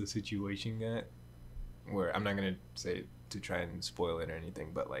serious the situation got. Where I'm not gonna say to try and spoil it or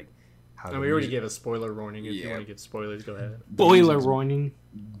anything, but like how and the we already music- gave a spoiler warning. If you Yeah. want to give spoilers, go ahead. the Boiler music's- warning.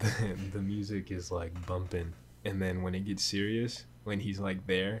 the music is like bumping, and then when it gets serious, when he's like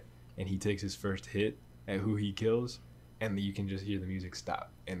there and he takes his first hit at who he kills, and you can just hear the music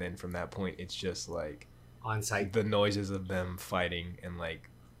stop, and then from that point it's just like On site. the noises of them fighting and like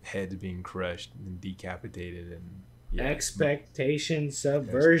heads being crushed and decapitated and Expectation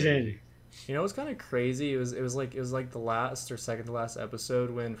subversion. You know what's kind of crazy? It was like the last or second to last episode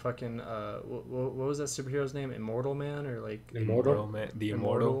when fucking what was that superhero's name? Immortal Man or like Immortal? Man, the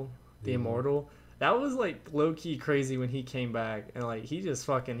Immortal. The Immortal. That was like low key crazy when he came back and like he was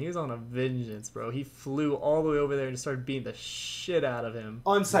on a vengeance, bro. He flew all the way over there and started beating the shit out of him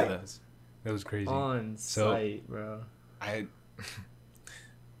On Yeah, site. that was crazy. on So- site, bro.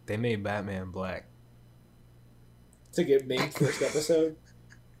 They made Batman black. To get made first episode.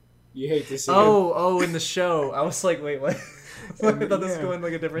 You hate to see Oh, in the show. I was like, wait, what? I thought this was Yeah. going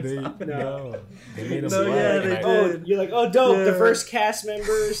like a different They, topic. no, they made him No, black. yeah, and they I- did. Oh, you're like, oh, dope. The Yeah. first cast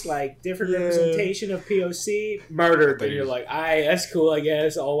members, like different Yeah. representation of POC, murdered. thought And he you're was- like, aye, that's cool, I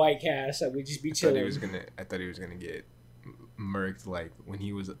guess. All white cast. Like, we just be I thought chilling. he was gonna get murked, like when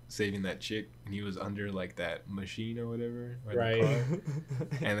he was saving that chick and he was under like that machine or whatever, or the Right. car.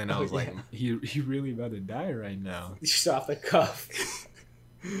 And then I was Oh, like, yeah. he really about to die right now. Just off the cuff.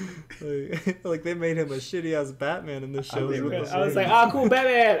 like they made him a shitty ass Batman in this show. I was like, oh, cool,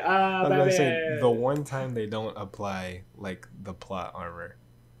 Batman. I'm gonna say Batman. the one time they don't apply like the plot armor.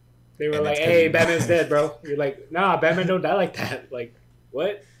 They were and like, it's 'cause hey, you- Batman's dead, bro. You're like, nah, Batman don't die like that. Like,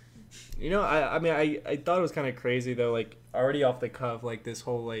 what? You know, I mean, I thought it was kind of crazy though. Like already off the cuff, like this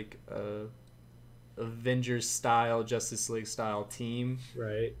whole like Avengers style, Justice League style team,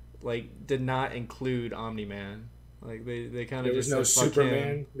 Right. like did not include Omni Man. Like they kind There of was just no said, "Fuck Superman.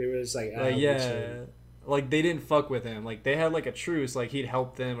 him." There was like, Like we yeah, should- like they didn't fuck with him. Like they had like a truce. Like he'd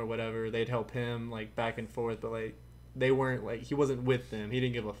help them or whatever. They'd help him like back and forth. But like they weren't like he wasn't with them. He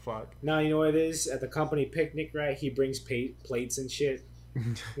didn't give a fuck. Now you know what it is at the company picnic, right? He brings plates and shit.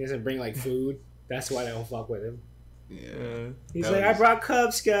 He doesn't bring like food. That's why they don't fuck with him. Yeah. He's That like, I was- brought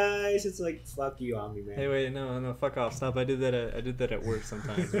cups, guys. It's like, fuck you, Omni Man. Hey, wait, no, fuck off, stop! I did that at work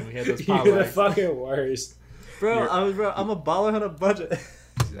sometimes when we had those You're the potlucks. fucking worst. Bro, I'm a baller on a budget.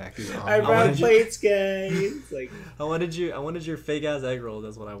 Zach is on. I brought wanted you- plates, guys. It's like, I wanted your fake ass egg roll.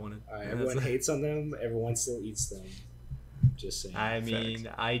 That's what I wanted. all right, And everyone that's- hates on them. Everyone still eats them. Just saying. I mean,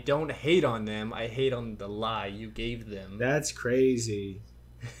 I don't hate on them. I hate on the lie you gave them. That's crazy.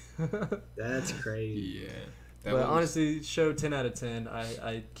 but That's crazy. Yeah. That was, honestly, show 10 out of 10.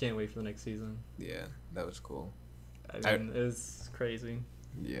 I can't wait for the next season. yeah, that was cool. I mean, it's crazy.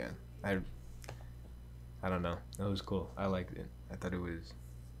 Yeah, I don't know. That was cool. I liked it. I thought it was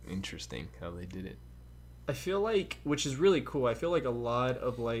interesting how they did it. I feel like, which is really cool. I feel like a lot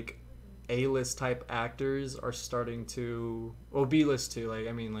of like A-list type actors are starting to, well, B-list too. Like,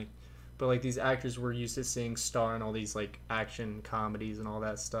 I mean, like, but like these actors we're used to seeing star in all these like action comedies and all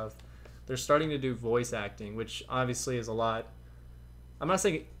that stuff. They're starting to do voice acting, which obviously is a lot. I'm not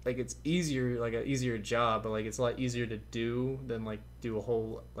saying like it's easier, like an easier job, but like it's a lot easier to do than like do a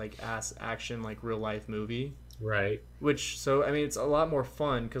whole like ass action like real life movie. Right. Which, so I mean, it's a lot more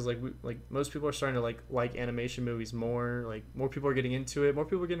fun because like most people are starting to like animation movies more. Like more people are getting into it. More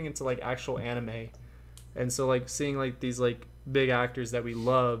people are getting into like actual anime, and so like seeing like these like big actors that we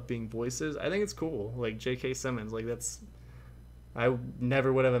love being voices, I think it's cool. Like J.K. Simmons, like that's, I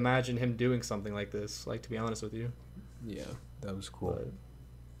never would have imagined him doing something like this. Like, to be honest with you. Yeah, that was cool.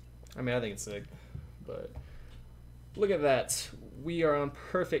 But, I mean, I think it's sick. But look at that. We are on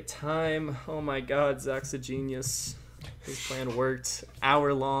perfect time. Oh my God, Zach's a genius. His plan worked.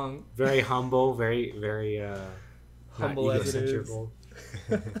 Hour long. Very humble. Very, very Humble not as it is. egocentrical.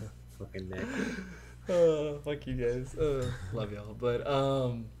 Fucking neck. Fuck you guys. Love y'all. But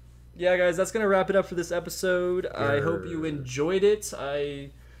yeah, guys, that's gonna wrap it up for this episode. I hope you enjoyed it.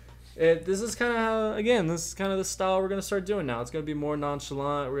 This is kind of how, again, this is kind of the style we're gonna start doing now. It's gonna be more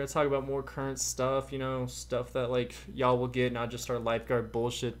nonchalant. We're gonna talk about more current stuff, you know, stuff that like y'all will get, not just our lifeguard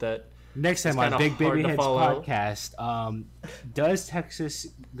bullshit that. Next time It's on kinda Big hard Baby to Heads follow. podcast, does Texas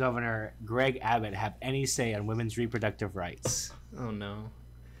Governor Greg Abbott have any say on women's reproductive rights? Oh no.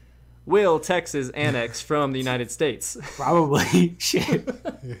 Will Texas annex from the United States? Probably. Shit.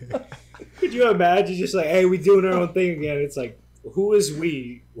 Could you imagine just like, hey, we doing our own thing again? It's like, who is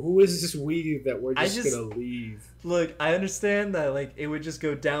we? Who is this we that we're just gonna leave? Look, I understand that like it would just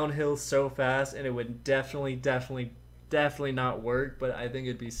go downhill so fast, and it would definitely not work. But I think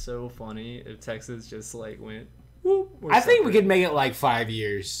it'd be so funny if Texas just like went. Whoop, we're I think we separate. could make it like 5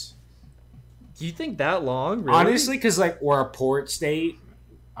 years. Do you think that long? Really? Honestly, because like we're a port state.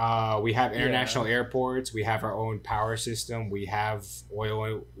 We have international airports. We have our own power system. We have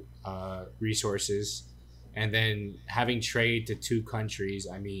oil resources, and then having trade to two countries.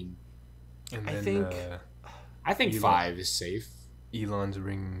 I mean, And I then, think- I think Elon- 5 is safe. Elon's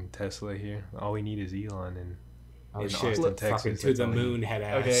bringing Tesla here. All we need is Elon and Oh in shit! Austin, Fucking Texas. to that's the all we moon, need. head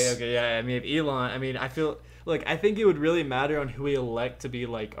ass. Okay, yeah. I mean, if Elon. I mean, I feel like I think it would really matter on who we elect to be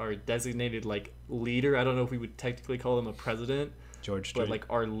like our designated like leader. I don't know if we would technically call him a president, George Strait, but like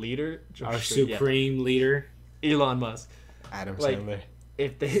our leader, Our Strait, yeah. supreme leader. Elon Musk. Adam like- Sandler.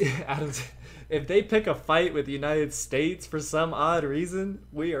 if they if they pick a fight with the United States for some odd reason,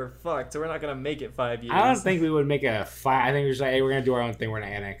 we are fucked. We're not gonna make it 5 years. I don't think we would make a fight. I think we're just like, hey, we're gonna do our own thing. We're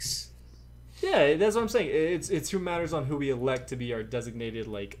gonna annex. Yeah, that's what I'm saying. It's who matters on who we elect to be our designated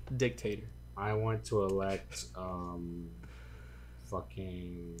like dictator. I want to elect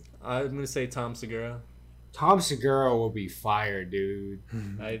fucking I'm gonna say Tom Segura. Tom Segura will be fired, dude.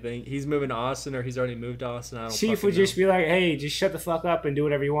 I think he's moving to Austin, or he's already moved to Austin. I don't. Chief would just be like, "Hey, just shut the fuck up and do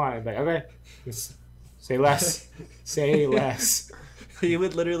whatever you want." I'd be like, okay, just say less, say less. He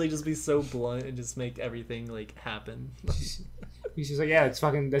would literally just be so blunt and just make everything like happen. He's just like, "Yeah,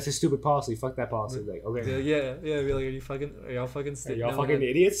 that's a stupid policy. Fuck that policy." Like, okay, yeah. Be like, are y'all fucking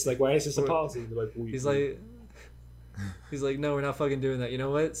idiots? Like, why is this a policy? Like, he's like, no, we're not fucking doing that. You know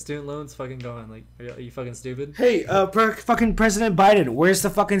what? Student loans fucking gone. Like, are you fucking stupid? Hey, fucking President Biden, where's the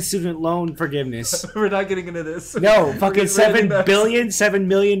fucking student loan forgiveness? We're not getting into this. No, fucking $7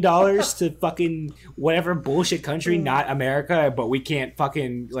 million to fucking whatever bullshit country, not America, but we can't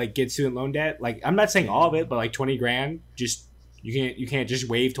fucking like get student loan debt. Like, I'm not saying all of it, but like 20 grand, just you can't just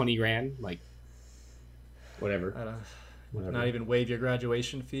waive 20 grand, like whatever. Not even waive your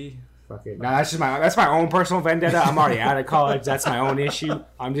graduation fee. No, that's my own personal vendetta. I'm already out of college. That's my own issue.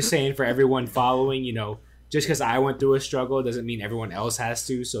 I'm just saying for everyone following, just because I went through a struggle doesn't mean everyone else has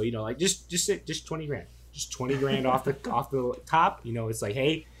to. So like just 20 grand, just 20 grand off the top. It's like,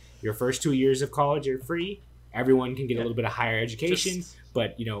 hey, your first 2 years of college are free. Everyone can get a little bit of higher education,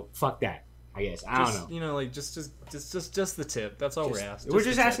 but fuck that. I guess I don't know. Like just the tip. That's all we're asking. We're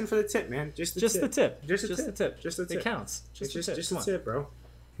just asking for the tip, man. Just the tip. Just the tip. It counts. Just the tip, bro.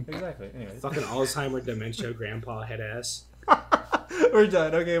 Exactly. Anyway. Fucking Alzheimer, dementia, grandpa, head ass. We're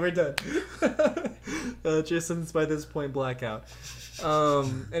done. Okay, we're done. Jason's by this point blackout.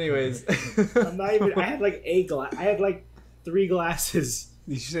 Anyways. I'm not even. I had like I had like 3 glasses.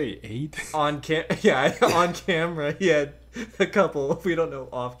 Did you say 8? On camera. He had a couple. We don't know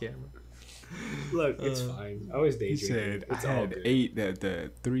off camera. Look, it's fine. I was daydreaming. I had 8.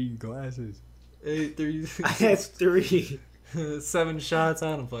 The 3 glasses. 8, 3. I had 3. 7 shots.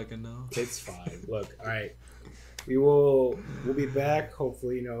 I don't fucking know. It's fine. Look, all right. We'll be back.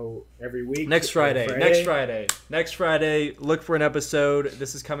 Hopefully, every week. Next Friday. Look for an episode.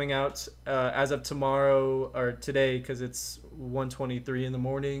 This is coming out as of tomorrow or today because it's 1:23 in the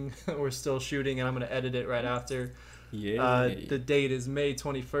morning. We're still shooting, and I'm gonna edit it right after. Yeah. The date is May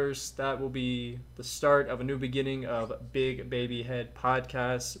 21st. That will be the start of a new beginning of Big Baby Head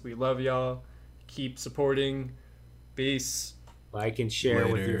Podcast. We love y'all. Keep supporting. Peace. Like and share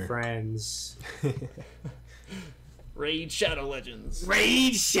with your friends. Raid Shadow Legends.